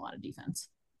playing a lot of defense.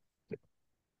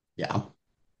 Yeah.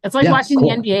 It's like Yeah, watching cool.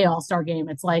 the NBA All-Star game.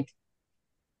 It's like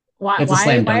It's a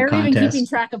slam why dunk are we even keeping contest.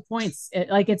 track of points?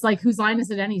 It's like whose line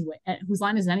is it anyway? Whose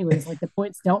line is it anyways? Like the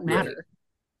points don't right. matter.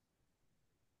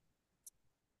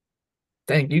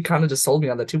 Dang, you kind of just sold me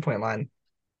on the 2 point line.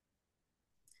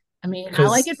 I mean, I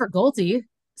like Because it for Goldie,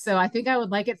 so I think I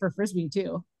would like it for Frisbee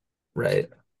too. right.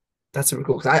 That's super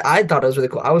cool. Because I thought it was really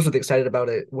cool. I was really excited about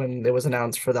it when it was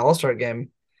announced for the All-Star game.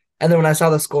 And then when I saw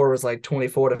the score was like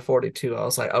 24-42, I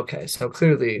was like, okay, so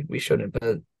clearly we shouldn't.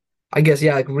 But I guess,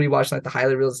 yeah, like rewatching like the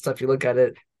highlight reels and stuff, you look at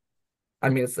it. I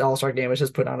mean, it's the All-Star game. It's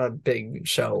just put on a big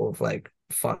show of like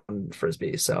fun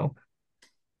frisbee. So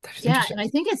that's Yeah, interesting. and I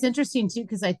think it's interesting too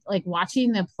because I like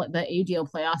watching the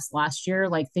AGL playoffs last year,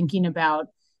 like thinking about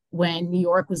when New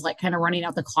York was like kind of running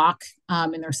out the clock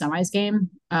in their semis game,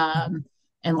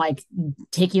 and like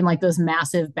taking like those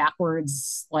massive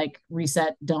backwards like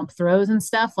reset dump throws and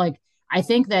stuff. Like I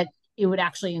think that it would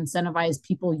actually incentivize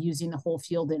people using the whole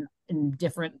field in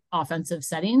different offensive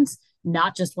settings,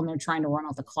 not just when they're trying to run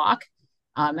out the clock.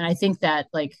 And I think that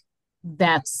like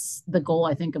that's the goal.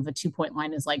 I think of a 2 point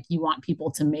line is like you want people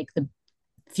to make the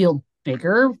field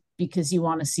bigger because you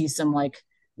want to see some like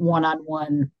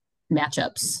one-on-one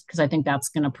matchups, because I think that's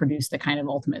going to produce the kind of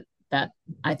ultimate that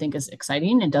I think is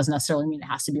exciting. It doesn't necessarily mean it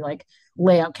has to be like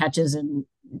layout catches and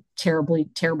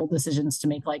terrible decisions to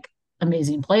make like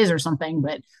amazing plays or something,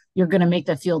 but you're going to make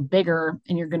the field bigger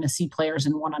and you're going to see players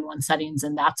in one-on-one settings.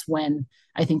 And that's when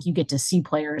I think you get to see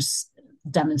players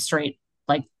demonstrate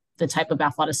like the type of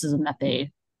athleticism that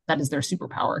is their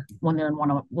superpower when they're in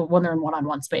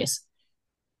one-on-one space.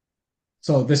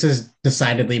 So this is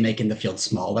decidedly making the field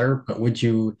smaller, but would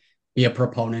you be a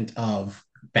proponent of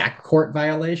backcourt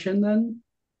violation then?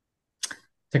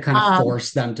 to kind of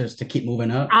force them to keep moving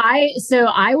up?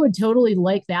 I would totally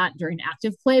like that during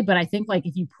active play, but I think like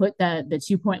if you put the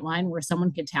 2 point line where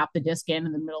someone could tap the disc in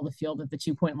the middle of the field at the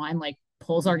 2 point line, like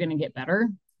pulls are going to get better.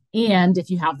 And if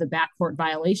you have the backcourt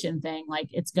violation thing, like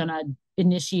it's going to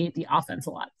initiate the offense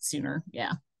a lot sooner.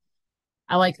 Yeah.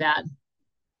 I like that.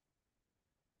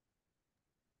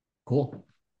 Cool.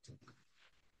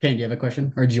 Kane, do you have a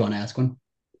question or do you want to ask one?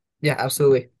 Yeah,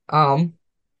 absolutely.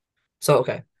 So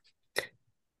okay.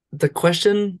 The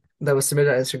question that was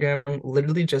submitted on Instagram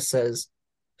literally just says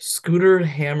scooter,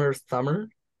 hammer, thumber.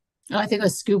 Oh, I think it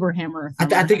was Scoober Hammer. I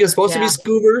think it's supposed to be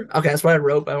Scoober. Okay, that's what I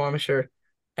wrote, but I want to make sure.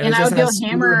 And I would go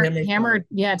hammer,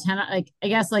 yeah, 10. Like I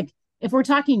guess like if we're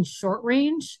talking short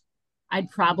range, I'd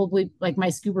probably like my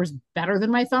Scoober's better than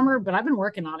my thumber, but I've been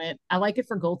working on it. I like it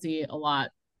for Goalty a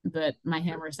lot, but my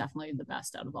hammer is definitely the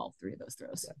best out of all three of those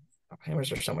throws. Yeah.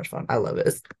 Hammers are so much fun. I love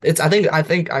it. It's I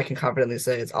think I can confidently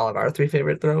say it's all of our three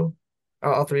favorite throw.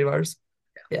 All three of ours.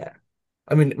 Yeah.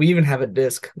 I mean, we even have a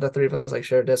disc. The three of us like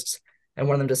share discs, and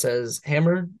one of them just says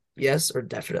hammer, yes, or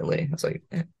definitely. It's like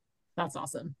that's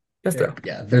awesome. Best throw.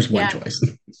 Yeah, there's one choice.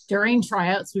 During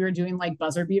tryouts, we were doing like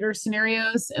buzzer beater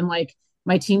scenarios, and like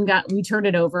my team we turned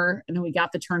it over, and then we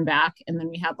got the turn back, and then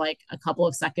we had like a couple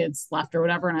of seconds left or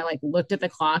whatever, and I like looked at the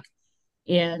clock,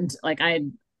 and like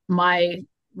my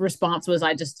response was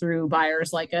I just threw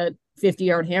Byers like a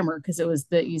 50-yard hammer because it was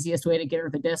the easiest way to get her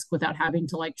the disc without having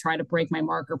to like try to break my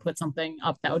mark or put something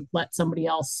up that would let somebody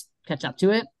else catch up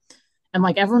to it. And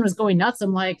like everyone was going nuts.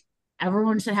 I'm like,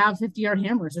 everyone should have 50-yard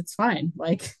hammers. It's fine.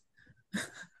 Like,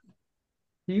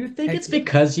 do you think it's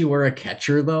because you were a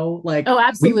catcher though? Like, oh,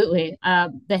 absolutely.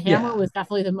 The hammer was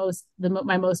definitely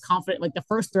my most confident, like the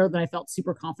first throw that I felt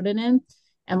super confident in.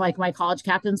 And like my college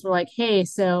captains were like, hey,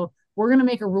 so we're going to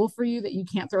make a rule for you that you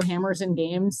can't throw hammers in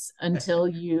games until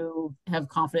you have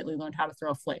confidently learned how to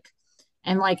throw a flick.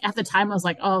 And like at the time I was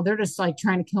like, oh, they're just like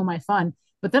trying to kill my fun.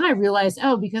 But then I realized,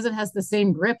 oh, because it has the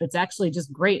same grip, it's actually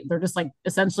just great. They're just like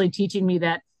essentially teaching me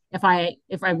that if I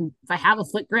have a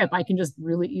flick grip, I can just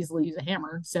really easily use a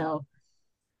hammer. So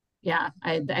yeah,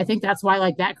 I think that's why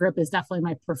like that grip is definitely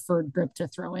my preferred grip to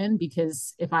throw in,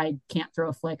 because if I can't throw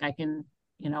a flick, I can,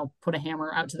 put a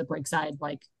hammer out to the break side.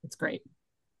 Like it's great.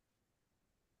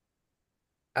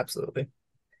 Absolutely.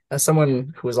 As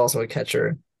someone who is also a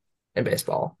catcher in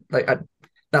baseball, like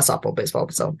not softball, baseball,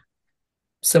 but so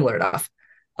similar enough.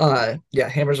 Yeah,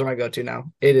 hammers are my go-to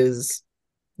now. It is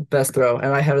best throw,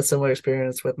 and I had a similar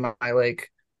experience with my like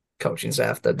coaching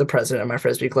staff, the president of my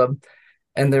frisbee club,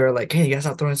 and they were like, "Hey, you guys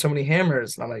stop throwing so many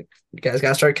hammers." And I'm like, "You guys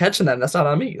gotta start catching them. That's not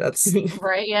on me. That's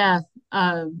right." Yeah.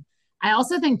 I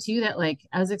also think too that like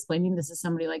I was explaining this to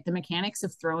somebody, like the mechanics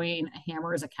of throwing a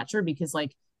hammer as a catcher, because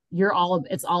like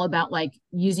it's all about like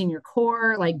using your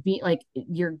core, like be like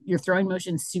your throwing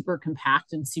motion super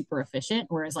compact and super efficient,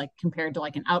 whereas like compared to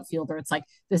like an outfielder, it's like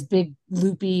this big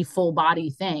loopy full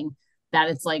body thing that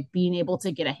it's like being able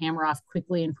to get a hammer off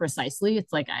quickly and precisely.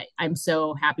 It's like I'm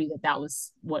so happy that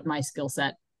was what my skill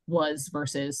set was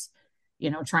versus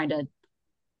trying to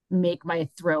make my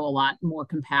throw a lot more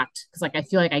compact, because like I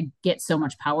feel like I get so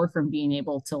much power from being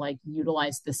able to like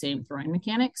utilize the same throwing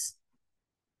mechanics.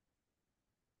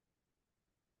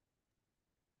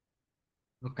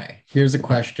 Okay, here's a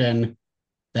question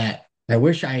that I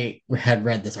wish I had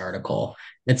read this article.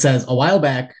 It says, a while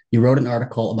back, you wrote an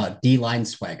article about D-line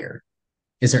swagger.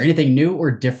 Is there anything new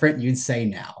or different you'd say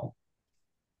now?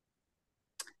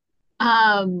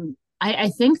 I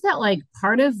think that like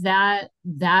part of that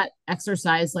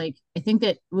exercise, like I think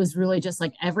that was really just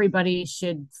like everybody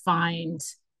should find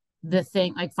the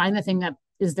thing that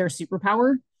is their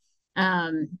superpower.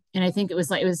 And I think it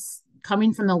was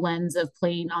coming from the lens of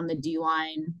playing on the D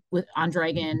line on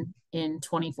Dragon in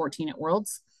 2014 at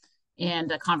Worlds,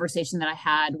 and a conversation that I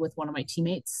had with one of my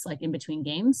teammates like in between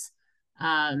games.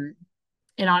 And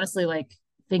honestly, like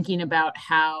thinking about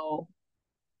how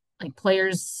like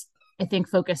players, I think,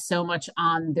 focus so much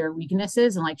on their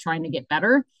weaknesses and like trying to get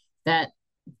better that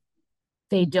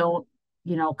they don't,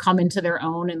 come into their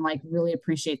own and like really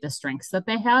appreciate the strengths that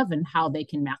they have and how they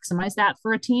can maximize that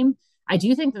for a team. I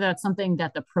do think that that's something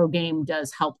that the pro game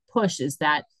does help push, is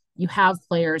that you have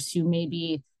players who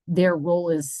maybe their role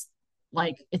is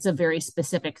like, it's a very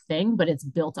specific thing, but it's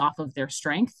built off of their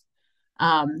strength.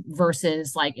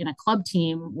 Versus like in a club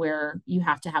team where you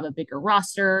have to have a bigger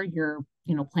roster, you're,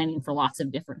 planning for lots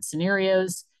of different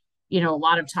scenarios. A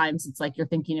lot of times it's like you're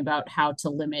thinking about how to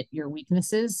limit your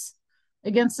weaknesses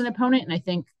against an opponent. And I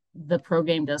think the pro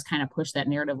game does kind of push that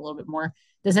narrative a little bit more.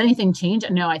 Does anything change?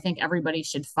 No, I think everybody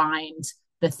should find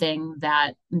the thing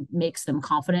that makes them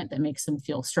confident, that makes them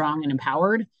feel strong and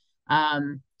empowered.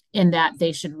 and that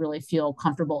they should really feel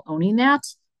comfortable owning that.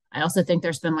 I also think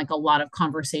there's been like a lot of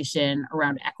conversation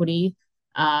around equity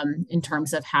in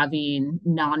terms of having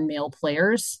non-male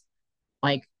players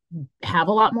like have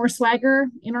a lot more swagger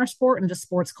in our sport and just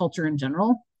sports culture in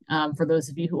general. For those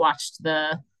of you who watched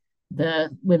the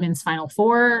women's Final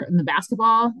Four in the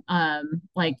basketball,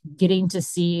 like getting to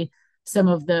see some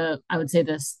of I would say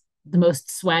the most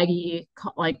swaggy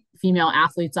like female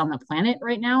athletes on the planet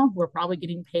right now. We're probably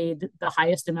getting paid the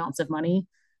highest amounts of money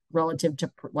relative to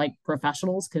like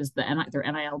professionals because their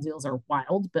NIL deals are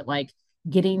wild. But like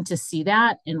getting to see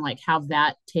that and like have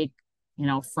that take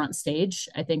front stage,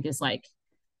 I think is like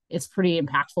it's pretty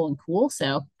impactful and cool.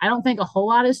 So I don't think a whole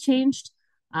lot has changed.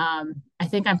 I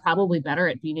think I'm probably better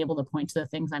at being able to point to the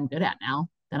things I'm good at now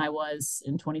than I was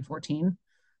in 2014.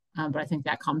 But I think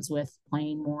that comes with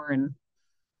playing more and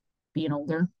being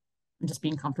older and just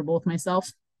being comfortable with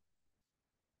myself.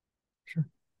 Sure.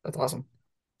 That's awesome.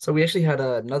 So we actually had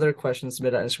another question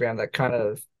submitted on Instagram that kind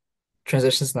of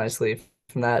transitions nicely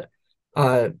from that.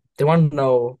 They want to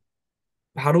know,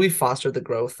 how do we foster the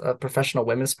growth of professional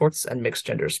women's sports and mixed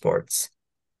gender sports?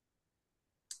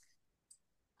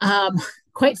 Um,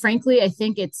 Quite frankly, I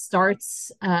think it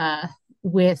starts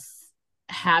with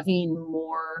having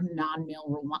more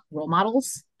non-male role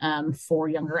models for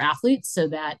younger athletes so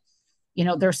that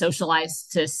they're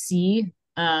socialized to see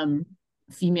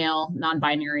female,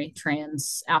 non-binary,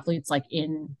 trans athletes like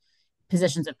in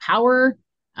positions of power,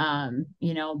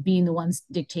 being the ones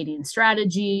dictating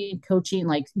strategy, coaching,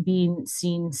 like being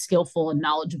seen skillful and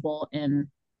knowledgeable and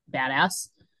badass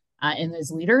in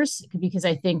as leaders, because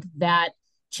I think that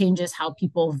changes how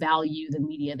people value the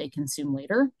media they consume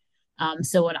later.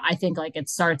 So what I think like it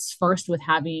starts first with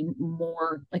having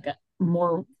more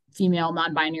female,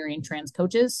 non-binary, and trans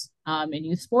coaches in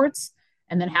youth sports,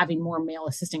 and then having more male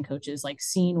assistant coaches, like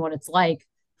seeing what it's like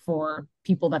for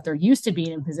people that they're used to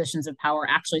being in positions of power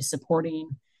actually supporting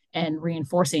and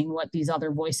reinforcing what these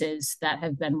other voices that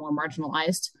have been more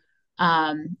marginalized.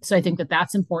 So I think that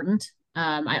that's important.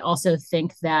 I also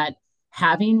think that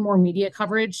having more media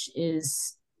coverage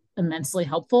is immensely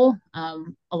helpful.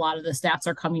 A lot of the stats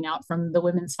are coming out from the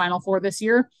women's Final Four this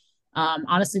year.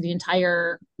 Honestly, the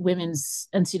entire women's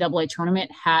NCAA tournament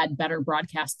had better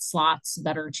broadcast slots,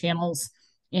 better channels,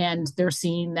 and they're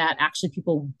seeing that actually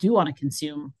people do want to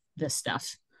consume this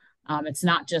stuff. It's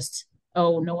not just,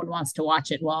 oh, no one wants to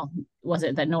watch it. Well, was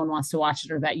it that no one wants to watch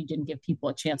it or that you didn't give people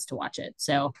a chance to watch it?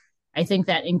 So I think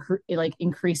that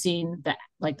increasing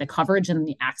the coverage and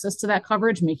the access to that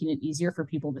coverage, making it easier for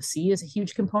people to see is a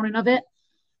huge component of it.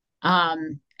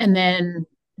 And then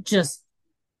just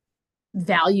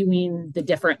valuing the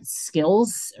different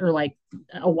skills or like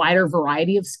a wider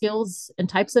variety of skills and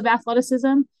types of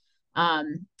athleticism.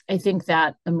 I think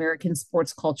that American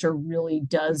sports culture really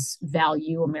does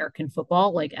value American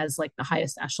football like as like the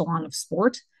highest echelon of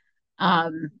sport.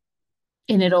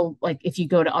 And it'll like if you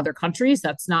go to other countries,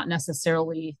 that's not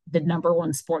necessarily the number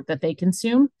one sport that they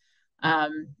consume.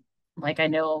 Like I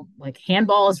know like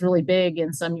handball is really big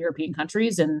in some European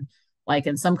countries, and like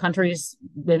in some countries,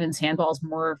 women's handball is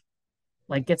more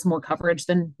like gets more coverage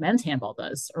than men's handball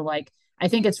does. Or like I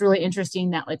think it's really interesting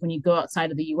that like when you go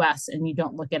outside of the US and you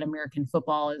don't look at American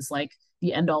football as like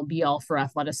the end all be all for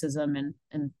athleticism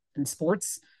and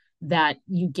sports, that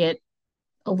you get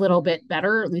a little bit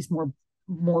better, at least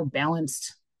more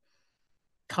balanced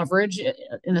coverage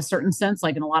in a certain sense.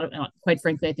 Like in a lot of, quite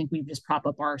frankly, I think we just prop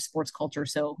up our sports culture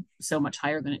so much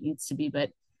higher than it needs to be.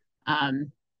 But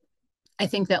I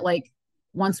think that like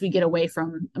once we get away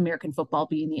from American football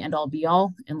being the end all be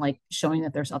all and like showing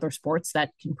that there's other sports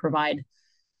that can provide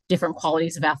different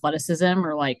qualities of athleticism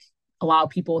or like allow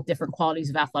people with different qualities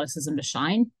of athleticism to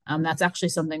shine. That's actually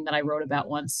something that I wrote about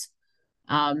once.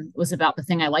 Was about the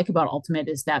thing I like about Ultimate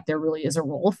is that there really is a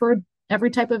role for every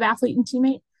type of athlete and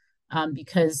teammate,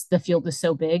 because the field is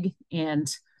so big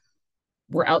and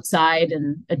we're outside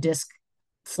and a disc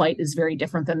flight is very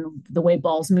different than the way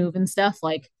balls move and stuff.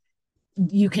 Like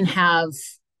you can have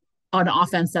an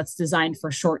offense that's designed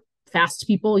for short, fast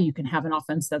people. You can have an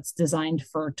offense that's designed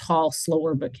for tall,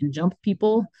 slower, but can jump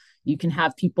people. You can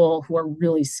have people who are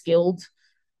really skilled,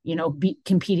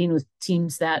 competing with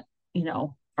teams that,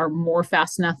 are more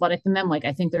fast and athletic than them. Like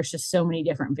I think there's just so many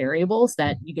different variables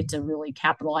that you get to really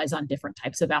capitalize on different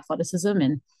types of athleticism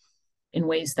and in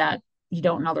ways that you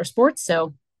don't in other sports.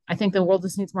 So I think the world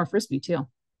just needs more frisbee too.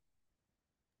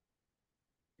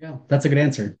 Yeah, that's a good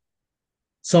answer.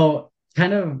 So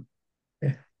kind of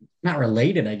not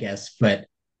related, I guess, but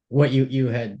what you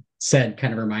had said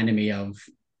kind of reminded me of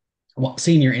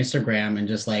seeing your Instagram and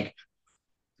just like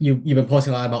you've been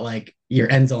posting a lot about like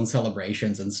your end zone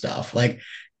celebrations and stuff. Like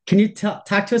can you talk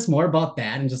to us more about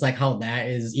that and just like how that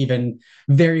is even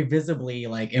very visibly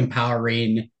like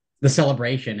empowering the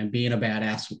celebration and being a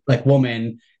badass like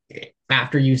woman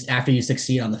after you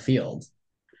succeed on the field?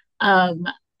 Um,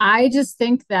 I just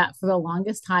think that for the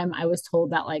longest time, I was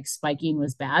told that like spiking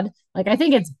was bad. Like, I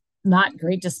think it's not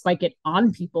great to spike it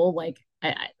on people. Like,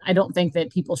 I don't think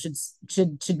that people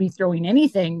should be throwing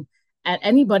anything at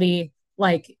anybody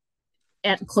like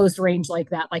at close range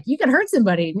like that. Like, you could hurt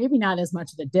somebody, maybe not as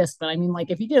much of the disc, but I mean, like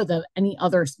if you do the any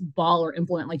other ball or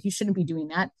implement, like you shouldn't be doing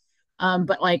that.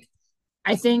 But like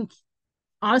I think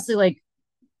honestly, like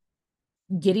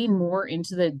getting more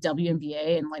into the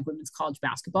WNBA and like women's college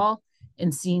basketball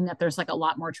and seeing that there's like a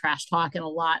lot more trash talk and a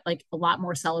lot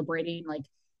more celebrating like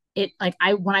it like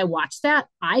I when I watch that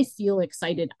I feel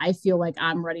excited. I feel like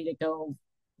I'm ready to go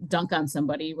dunk on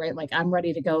somebody, right? Like I'm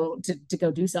ready to go to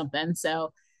go do something.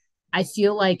 So I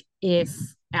feel like if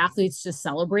athletes just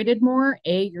celebrated more,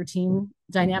 your team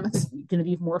dynamics going to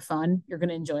be more fun. You're going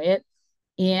to enjoy it.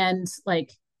 And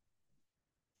like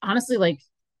honestly, like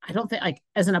I don't think like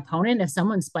as an opponent, if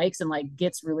someone spikes and like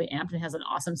gets really amped and has an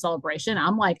awesome celebration,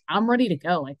 I'm like, I'm ready to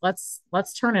go. Like let's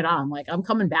turn it on. Like I'm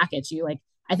coming back at you. Like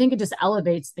I think it just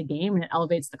elevates the game and it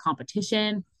elevates the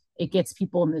competition. It gets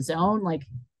people in the zone. Like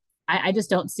I just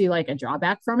don't see like a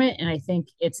drawback from it. And I think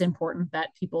it's important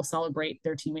that people celebrate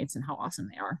their teammates and how awesome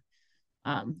they are.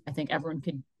 I think everyone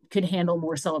could handle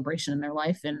more celebration in their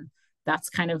life. And that's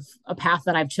kind of a path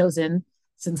that I've chosen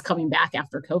since coming back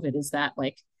after COVID is that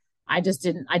like I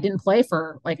didn't play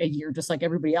for like a year just like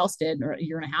everybody else did or a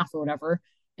year and a half or whatever.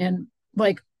 And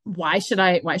like why should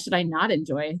I not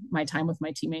enjoy my time with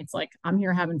my teammates? Like I'm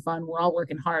here having fun. We're all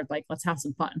working hard. Like let's have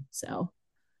some fun. So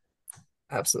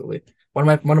Absolutely. One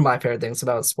of my favorite things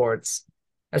about sports,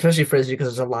 especially frisbee, because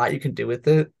there's a lot you can do with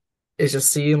it, is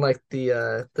just seeing like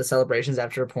the celebrations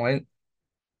after a point.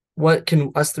 What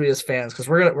can us three as fans, because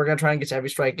we're gonna try and get to every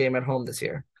strike game at home this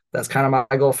year. That's kind of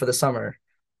my goal for the summer.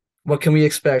 What can we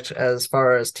expect as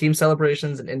far as team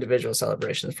celebrations and individual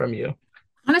celebrations from you?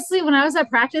 honestly, when I was at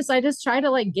practice, I just try to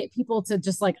like get people to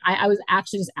just like I was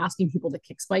actually just asking people to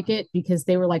kick spike it because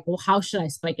they were like, well, how should I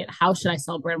spike it? How should I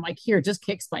celebrate? I'm like, here, just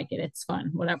kick spike it. It's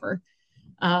fun, whatever.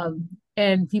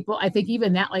 And people, I think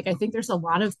even that, like, I think there's a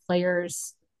lot of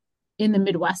players in the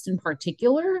Midwest in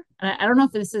particular. And I don't know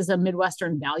if this is a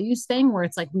Midwestern values thing where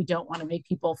it's like we don't want to make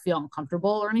people feel uncomfortable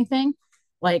or anything.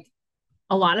 Like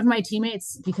a lot of my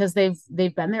teammates, because they've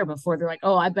been there before, they're like,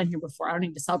 oh, I've been here before. I don't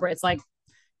need to celebrate. It's like,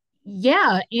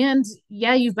 yeah,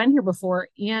 you've been here before,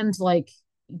 and like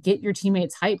get your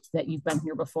teammates hyped that you've been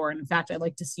here before. And in fact, I'd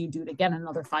like to see you do it again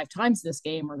another 5 times this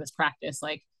game or this practice.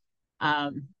 Like,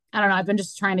 I don't know. I've been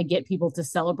just trying to get people to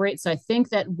celebrate. So I think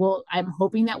that I'm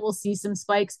hoping that we'll see some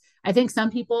spikes. I think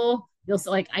some people, you'll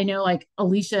like, I know like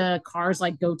Alicia Carr's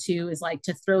like go to is like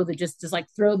to throw just like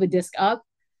throw the disc up.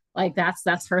 Like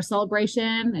that's her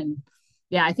celebration. And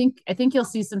yeah, I think you'll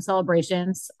see some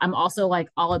celebrations. I'm also like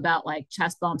all about like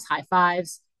chest bumps, high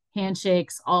fives,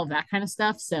 handshakes, all of that kind of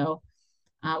stuff. So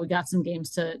we got some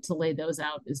games to lay those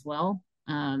out as well.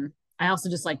 I also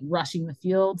just like rushing the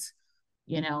field,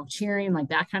 cheering, like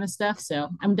that kind of stuff. So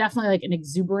I'm definitely like an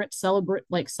exuberant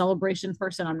celebration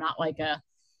person.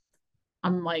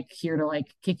 I'm like here to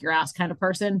like kick your ass kind of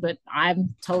person, but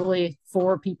I'm totally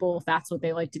for people if that's what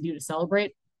they like to do to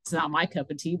celebrate. It's not my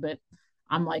cup of tea, but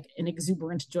I'm like an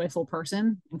exuberant, joyful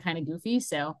person and kind of goofy.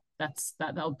 So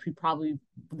that'll be probably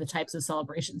the types of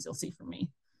celebrations you'll see from me.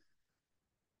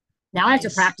 Now I have to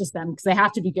Nice. practice them because they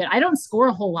have to be good. I don't score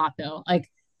a whole lot though. Like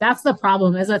that's the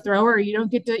problem as a thrower. You don't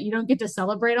get to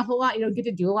celebrate a whole lot. You don't get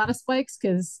to do a lot of spikes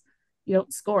because you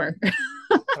don't score.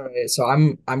 All right, so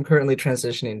I'm currently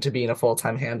transitioning to being a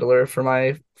full-time handler for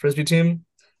my frisbee team,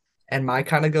 and my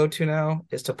kind of go-to now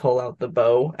is to pull out the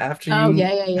bow after Oh you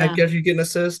yeah, yeah, yeah. after you get an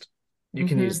assist. You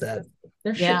can use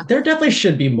Mm-hmm. that. Yeah. There definitely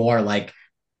should be more like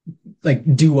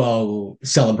duo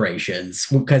celebrations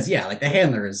because yeah, like the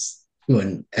handler is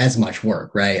doing as much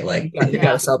work, right? Like You got to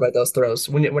Yeah. celebrate those throws.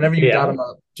 Whenever you got yeah. them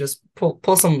up, just pull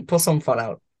some fun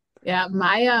out. Yeah.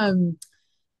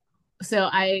 So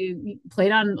I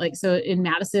played on like so in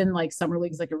Madison, like summer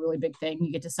league is like a really big thing.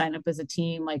 You get to sign up as a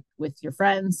team like with your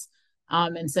friends.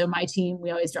 And so my team,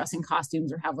 we always dress in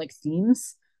costumes or have like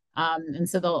themes. And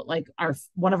so the like our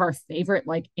one of our favorite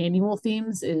like annual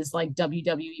themes is like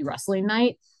WWE wrestling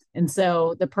night. And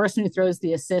so the person who throws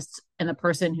the assist and the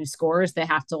person who scores, they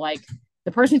have to like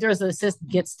the person who throws the assist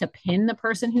gets to pin the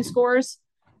person who scores.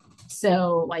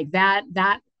 So like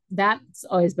that's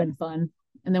always been fun.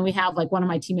 And then we have like one of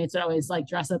my teammates that always like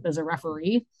dress up as a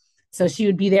referee. So she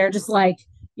would be there just like,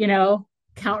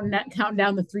 counting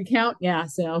down the 3 count. Yeah.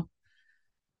 So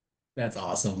That's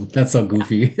awesome. That's so Yeah.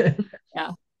 goofy.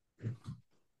 Yeah.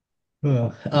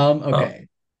 Um, Okay.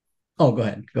 Oh, go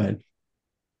ahead. Go ahead.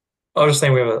 I was just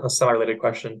saying we have a semi-related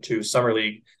question to Summer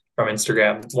League from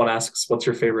Instagram. One asks, "What's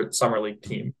your favorite Summer League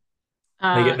team?"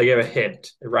 Uh, They give a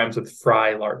hint. It rhymes with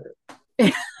Fry Larder.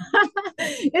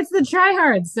 it's the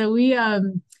tryhards. So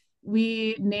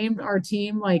we named our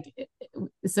team like,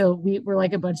 so we were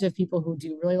like a bunch of people who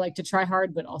do really like to try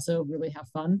hard but also really have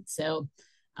fun. So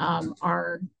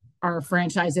our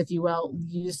franchise, if you will,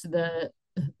 used the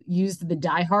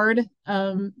Die Hard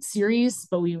series,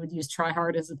 but we would use Try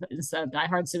Hard instead of Die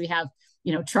Hard. So we have,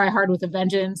 Try Hard with a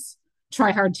Vengeance,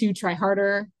 Try Hard 2, Try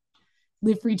Harder,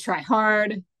 Live Free, Try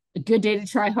Hard, A Good Day to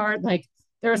Try Hard. Like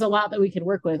there was a lot that we could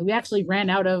work with. We actually ran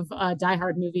out of Die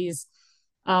Hard movies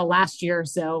last year,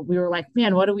 so we were like,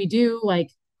 man, what do we do? Like,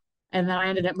 and then I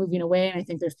ended up moving away, and I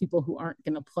think there's people who aren't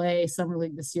going to play Summer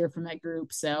League this year from that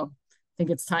group. So I think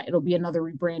it's time. It'll be another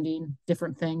rebranding,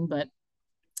 different thing, but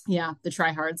yeah, the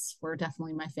tryhards were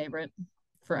definitely my favorite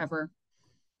forever.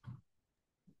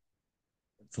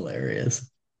 It's hilarious.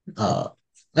 I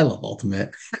love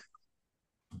Ultimate.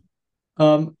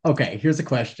 Okay, here's a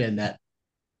question that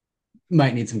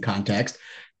might need some context.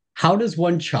 How does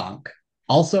one chunk,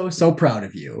 also so proud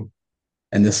of you,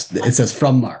 and this it says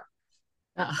from Mark.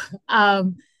 Uh,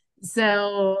 um,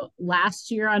 so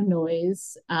last year on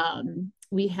Noise, I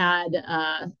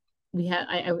don't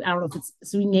know if it's,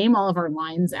 so we name all of our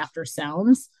lines after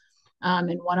sounds.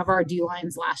 And one of our D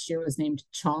lines last year was named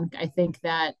Chonk. I think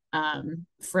that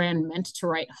Fran meant to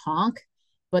write honk,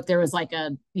 but there was like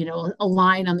a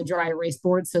line on the dry erase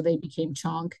board, so they became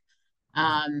Chonk.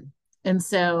 And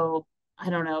so I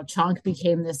don't know, Chonk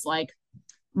became this like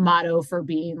motto for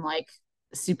being like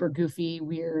super goofy,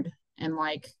 weird, and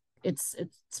like it's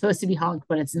supposed to be honk,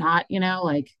 but it's not,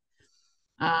 like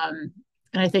um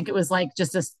and I think it was like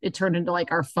it turned into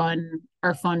like our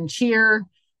fun cheer.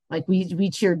 Like we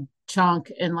cheered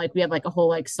chonk, and like we had like a whole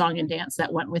like song and dance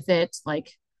that went with it.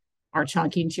 Like our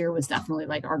chonking cheer was definitely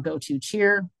like our go-to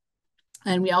cheer.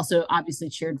 And we also obviously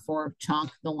cheered for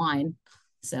Chonk the line.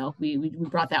 So we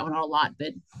brought that one out a lot.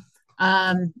 But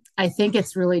I think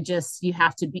it's really just you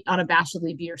have to be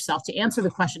unabashedly be yourself. To answer the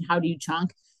question, how do you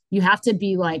chunk? You have to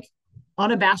be like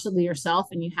unabashedly yourself,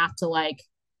 and you have to like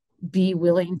be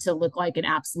willing to look like an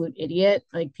absolute idiot.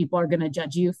 Like people are going to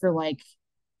judge you for like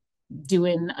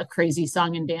doing a crazy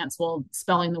song and dance while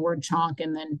spelling the word chonk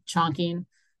and then chonking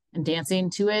and dancing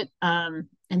to it. And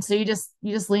so you just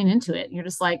lean into it. You're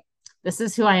just like, this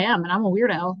is who I am, and I'm a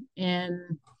weirdo,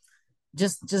 and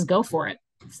just go for it.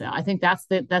 So I think that's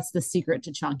the secret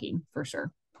to chunking for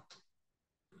sure.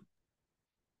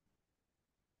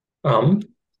 We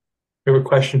have a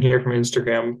question here from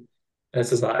Instagram.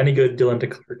 This is any good Dylan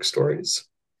DeClerc stories?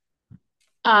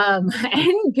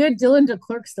 Any good Dylan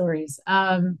DeClerc stories?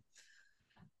 Yeah,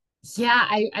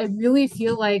 I really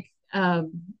feel like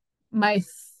my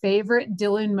favorite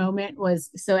Dylan moment was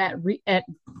so at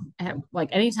like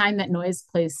anytime that Noise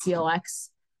plays CLX,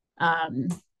 um,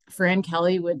 Fran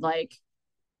Kelly would like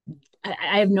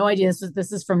I have no idea.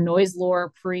 This is from Noise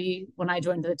lore pre when I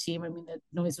joined the team. I mean, the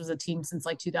Noise was a team since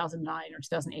like 2009 or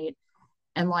 2008,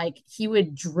 and like he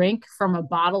would drink from a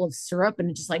bottle of syrup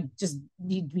and just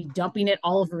he'd be dumping it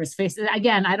all over his face.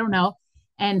 Again, I don't know.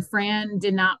 And Fran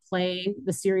did not play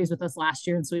the series with us last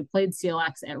year, and so we played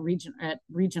CLX at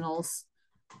regionals.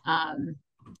 Um,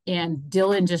 and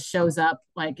Dylan just shows up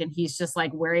like, and he's just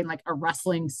like wearing like a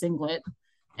wrestling singlet,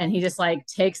 and he just like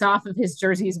takes off of his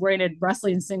jersey. He's wearing a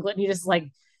wrestling singlet, and he just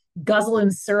like guzzling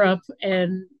syrup,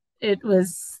 and it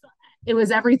was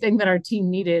everything that our team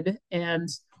needed. And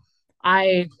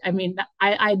I mean,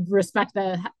 I respect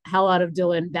the hell out of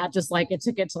Dylan. That just like it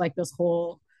took it to like this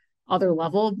whole other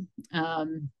level.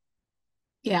 Um,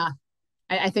 yeah,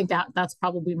 I think that's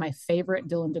probably my favorite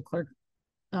Dylan DeClerc.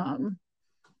 Um,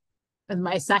 and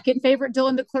my second favorite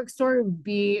Dylan DeClerc story would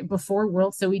be before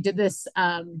World. So we did this.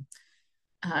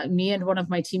 Me and one of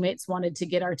my teammates wanted to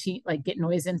get our team like get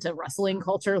Noise into wrestling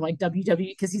culture, like WWE,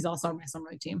 because he's also on my summer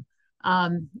league team.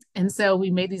 And so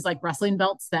we made these like wrestling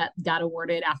belts that got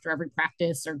awarded after every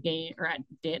practice or game or at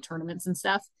day at tournaments and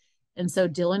stuff. And so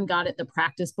Dylan got it the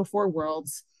practice before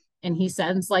Worlds, and he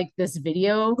sends like this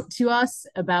video to us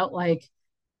about like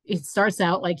it starts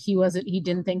out like he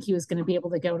didn't think he was going to be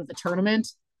able to go to the tournament,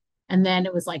 and then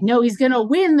it was like, no, he's going to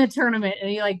win the tournament, and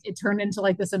he like it turned into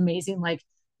like this amazing like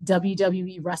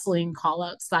WWE wrestling call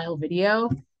out style video.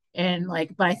 And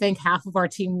like, but I think half of our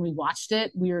team, when we watched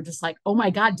it, we were just like, oh my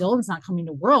God, Dylan's not coming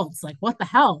to Worlds. Like, what the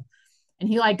hell? And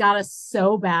he like got us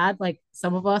so bad. Like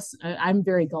some of us, I'm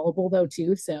very gullible though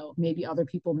too. So maybe other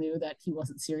people knew that he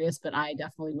wasn't serious, but I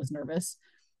definitely was nervous.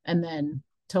 And then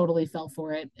totally fell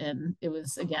for it. And it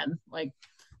was, again, like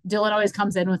Dylan always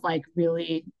comes in with like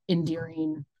really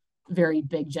endearing, very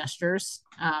big gestures,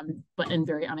 but in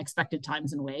very unexpected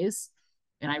times and ways.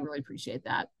 And I really appreciate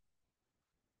that.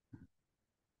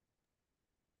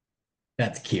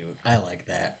 That's cute. I like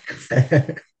that.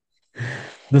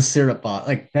 The syrup bot,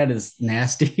 like that is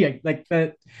nasty. Like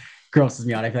that grosses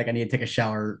me out. I feel like I need to take a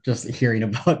shower just hearing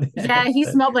about that. Yeah, he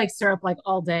smelled like syrup like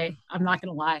all day. I'm not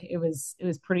gonna lie. It was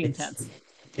pretty It's intense.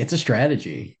 it's a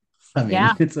strategy. I mean,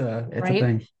 Yeah, it's a right.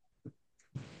 thing.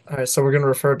 All right, so we're gonna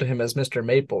refer to him as Mr.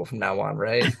 Maple from now on,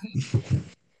 right?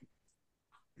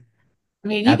 I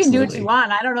mean, you can do what you Absolutely.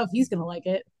 want. I don't know if he's gonna like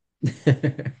it.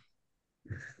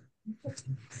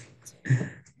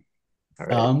 All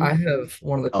right. I um, have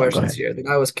one of the oh, go questions ahead. here that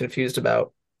I was confused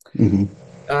about. Mhm.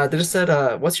 They just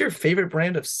said, what's your favorite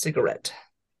brand of cigarette?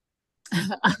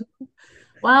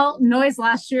 Well, Noise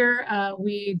last year,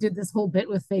 we did this whole bit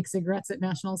with fake cigarettes at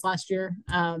nationals last year.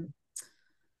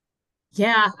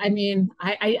 Yeah, I mean,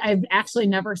 I've actually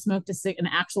never smoked an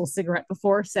actual cigarette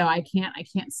before, so I can't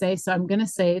say. So I'm gonna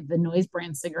say the Noise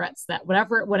brand cigarettes, that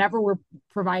whatever were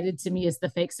provided to me as the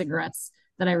fake cigarettes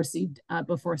that I received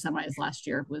before semis last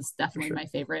year was For definitely sure.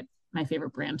 my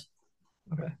favorite brand.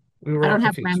 Okay. We were I all don't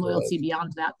have confused. brand We're loyalty like,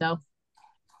 beyond that though.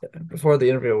 before the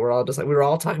interview, we're all just like, we were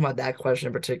all talking about that question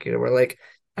in particular. We're like,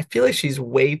 I feel like she's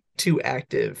way too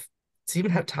active to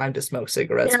even have time to smoke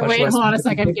cigarettes, Here, much wait, less hold on a to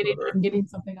sec. take over. I'm getting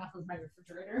something off of my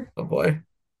refrigerator. Oh boy,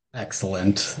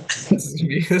 Excellent. this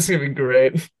is gonna be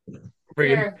great.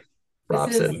 Bringing Here,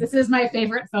 props in. this is my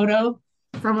favorite photo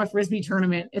from a frisbee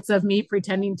tournament. It's of me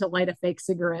pretending to light a fake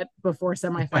cigarette before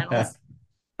semifinals.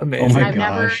 Oh And my Amazing.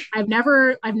 gosh. I've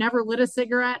never lit a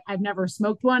cigarette. I've never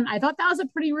smoked one. I thought that was a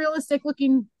pretty realistic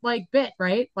looking like bit,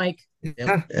 right? Like,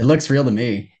 Yeah, It looks real to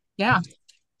me. yeah,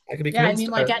 I could be yeah. I convinced.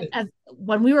 mean, All like right.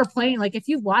 when we were playing, like if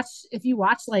you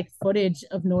watch like footage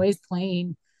of Noise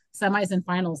playing semis and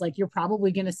finals, like you're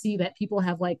probably gonna see that people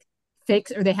have like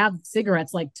fakes or they have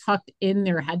cigarettes like tucked in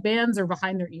their headbands or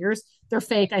behind their ears. They're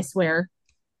fake, I swear.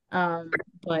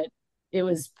 But it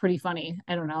was pretty funny.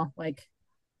 I don't know, like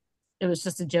it was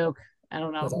just a joke. I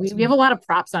don't know. That's We have a awesome. lot of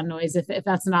props on Noise. If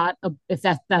that's not if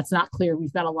that's not clear,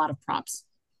 we've got a lot of props.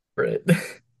 Great.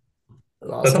 That's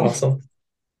That's awesome. awesome.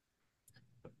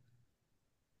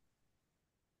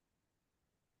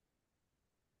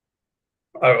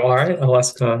 All right, I'll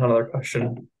ask another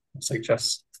question. It's like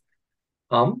just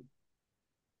um.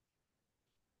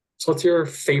 So, what's your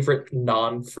favorite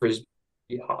non-frisbee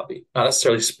hobby? Not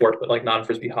necessarily sport, but like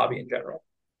non-frisbee hobby in general.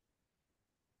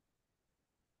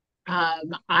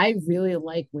 I really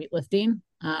like weightlifting.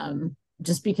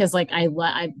 Just because like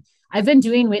I've been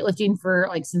doing weightlifting for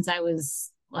like since I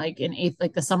was like in eighth,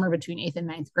 like the summer between eighth and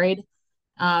ninth grade.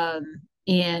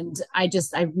 And I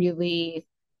really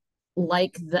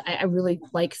like I really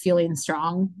like feeling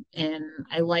strong and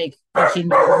I like pushing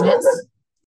my limits.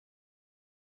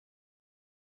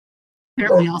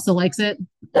 Apparently also likes it.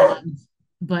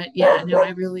 But yeah, no, I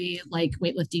really like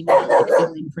weightlifting. I like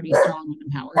feeling pretty strong and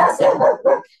empowered.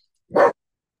 So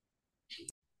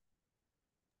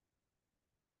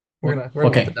We're gonna let the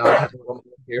Okay. dog have a moment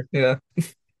here. Yeah.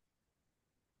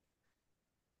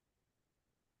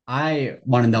 I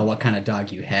want to know what kind of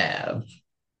dog you have.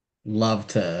 Love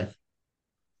to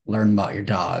learn about your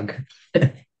dog.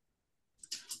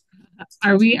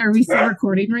 are we still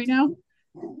recording right now?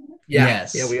 Yeah. Yeah,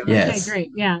 Yes, we are. Okay, yes.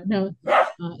 great. Yeah, no,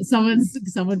 someone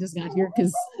just got here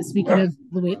because speaking of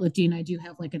the weightlifting, I do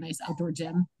have like a nice outdoor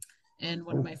gym, and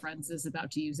one of my friends is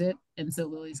about to use it, and so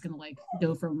Lily's gonna like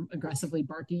go from aggressively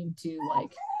barking to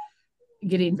like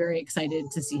getting very excited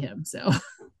to see him. So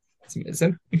It's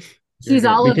amazing. You're she's good.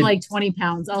 all We of could like 20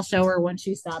 pounds. I'll show her when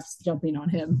she stops jumping on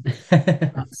him.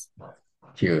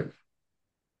 cute.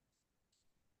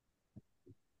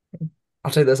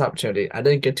 I'll take this opportunity. I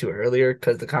didn't get to earlier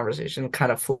because the conversation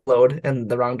kind of flowed in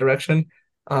the wrong direction.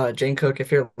 Jane Cook,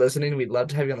 if you're listening, we'd love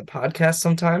to have you on the podcast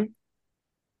sometime.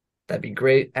 That'd be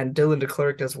great. And Dylan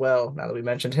DeClerc as well. Now that we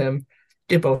mentioned him,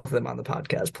 get both of them on the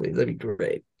podcast, please. That'd be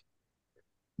great.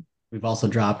 We've also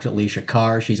dropped Alicia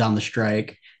Carr. She's on the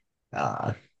strike.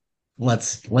 Uh,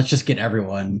 let's just get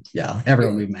everyone, yeah,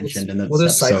 everyone we've mentioned in We'll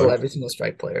this just cycle episode. every single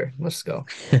strike player. Let's go.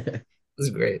 This is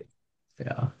great.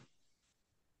 Yeah.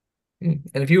 And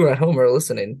if you are at home or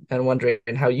listening and wondering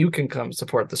how you can come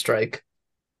support the strike,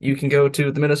 you can go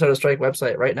to the Minnesota Strike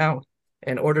website right now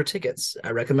and order tickets.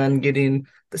 I recommend getting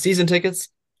the season tickets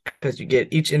because you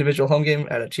get each individual home game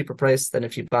at a cheaper price than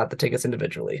if you bought the tickets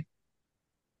individually.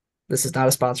 This is not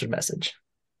a sponsored message.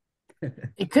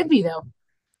 It could be though.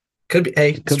 Could be. Hey,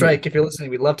 It could Strike, be. if you're listening,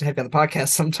 we'd love to have you on the podcast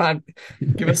sometime.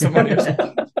 Give us some money or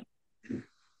something.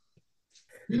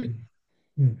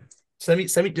 Send me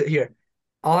here.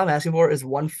 All I'm asking for is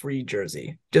one free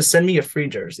jersey. Just send me a free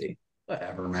jersey.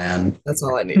 Whatever, man. That's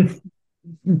all I need.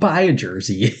 Buy a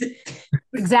jersey.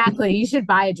 Exactly. You should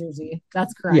buy a jersey.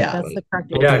 That's correct. Yeah. That's the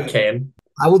correct I'll Yeah, answer. do it. Kane.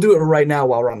 I will do it right now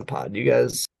while we're on the pod. You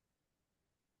guys.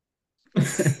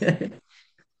 Okay,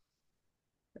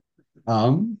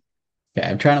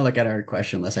 I'm trying to look at our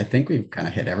question list. I think we've kind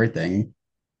of hit everything.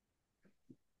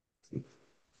 Do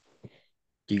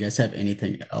you guys have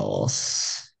anything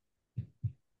else?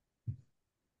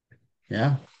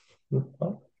 Yeah.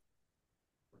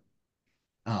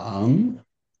 Um,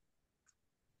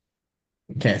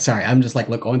 okay, sorry. I'm just like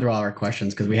going through all our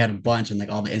questions because we had a bunch and like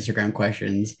all the Instagram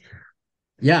questions.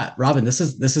 Yeah, Robyn, this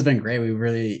has been great. We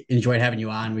really enjoyed having you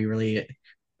on. We really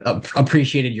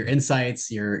appreciated your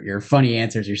insights, your funny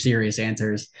answers, your serious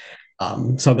answers.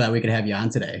 So glad we could have you on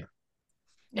today.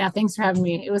 Yeah, thanks for having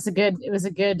me. It was a good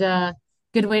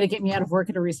way to get me out of work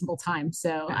at a reasonable time.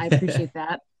 So I appreciate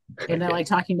that. And I like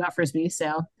talking about frisbee.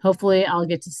 So hopefully I'll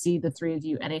get to see the three of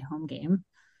you at a home game.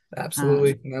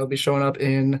 Absolutely. And I'll be showing up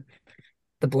in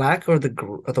the black or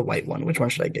the white one. Which one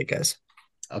should I get, guys?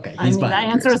 Okay, I he's mean, the buying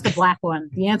answer yours. is the black one.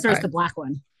 The answer All is right. the black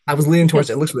one. I was leaning towards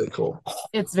it. It looks really cool.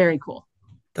 It's very cool.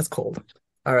 That's cold.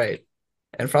 All right.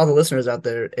 And for all the listeners out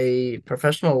there, a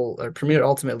professional or Premier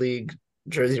Ultimate League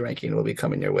jersey ranking will be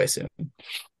coming your way soon.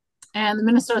 And the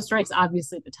Minnesota Strike's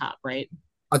obviously at the top, right?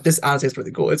 This honestly is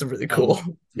really cool. It's really cool.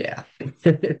 Yeah.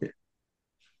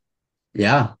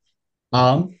 Yeah.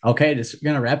 Okay, just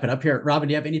gonna wrap it up here. Robyn,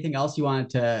 do you have anything else you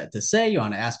wanted to say? You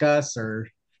want to ask us, or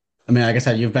I mean, like I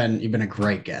said, you've been a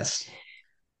great guest.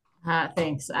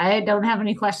 Thanks. I don't have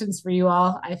any questions for you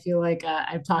all. I feel like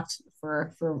I've talked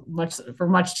for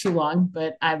much too long,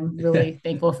 but I'm really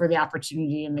thankful for the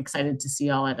opportunity and excited to see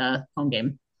y'all at a home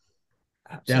game.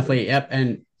 Definitely, yep.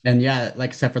 And yeah,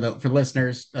 like I said, for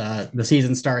listeners, the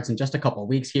season starts in just a couple of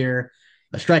weeks here.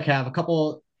 The Strike have a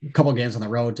couple games on the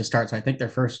road to start, so I think their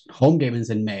first home game is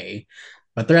in May,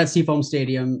 but they're at Seafoam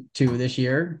Stadium too this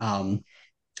year.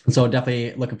 So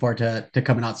definitely looking forward to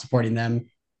coming out supporting them.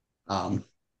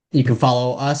 You can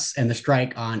follow us and the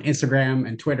Strike on Instagram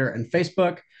and Twitter and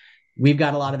Facebook. We've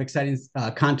got a lot of exciting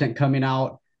content coming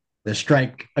out. The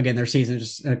Strike, again, their season is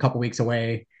just in a couple weeks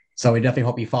away. So we definitely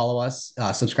hope you follow us,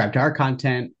 subscribe to our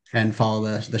content, and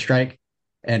follow the Strike.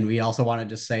 And we also want to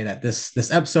just say that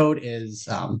this episode is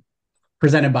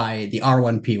presented by the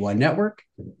R1P1 Network.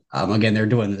 Again, they're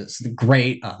doing this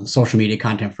great social media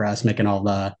content for us, making all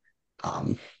the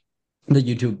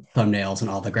YouTube thumbnails and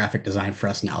all the graphic design for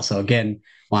us now. So again,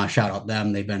 want to shout out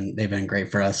them. They've been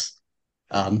great for us.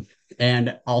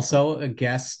 And also a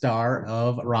guest star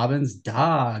of Robyn's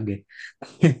dog.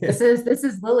 This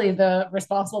is Lily, the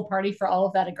responsible party for all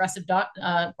of that aggressive dog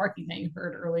barking that you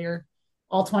heard earlier.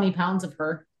 All 20 pounds of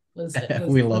her was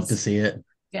We love to see it.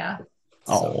 Yeah.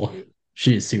 Oh, So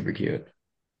she is super cute.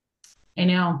 I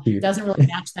know. Cute. It doesn't really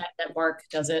match that bark,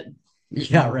 does it?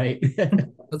 Yeah, right.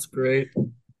 that's great.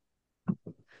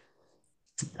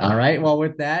 All right. Well,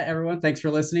 with that, everyone, thanks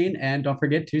for listening. And don't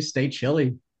forget to stay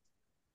chilly.